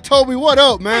 Hey, Toby, what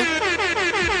up, man?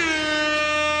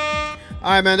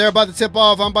 All right, man, they're about to tip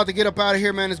off. I'm about to get up out of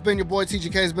here, man. It's been your boy,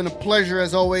 TGK. It's been a pleasure,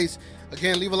 as always.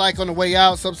 Again, leave a like on the way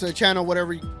out. Sub to the channel,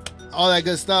 whatever, all that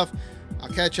good stuff. I'll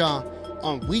catch y'all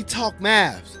on We Talk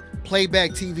Mavs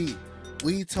Playback TV.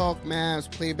 We Talk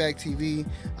Mavs Playback TV.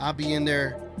 I'll be in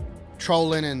there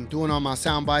trolling and doing all my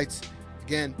sound bites.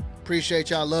 Again, appreciate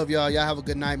y'all. Love y'all. Y'all have a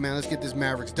good night, man. Let's get this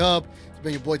Mavericks dub. It's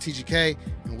been your boy, TGK,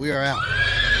 and we are out.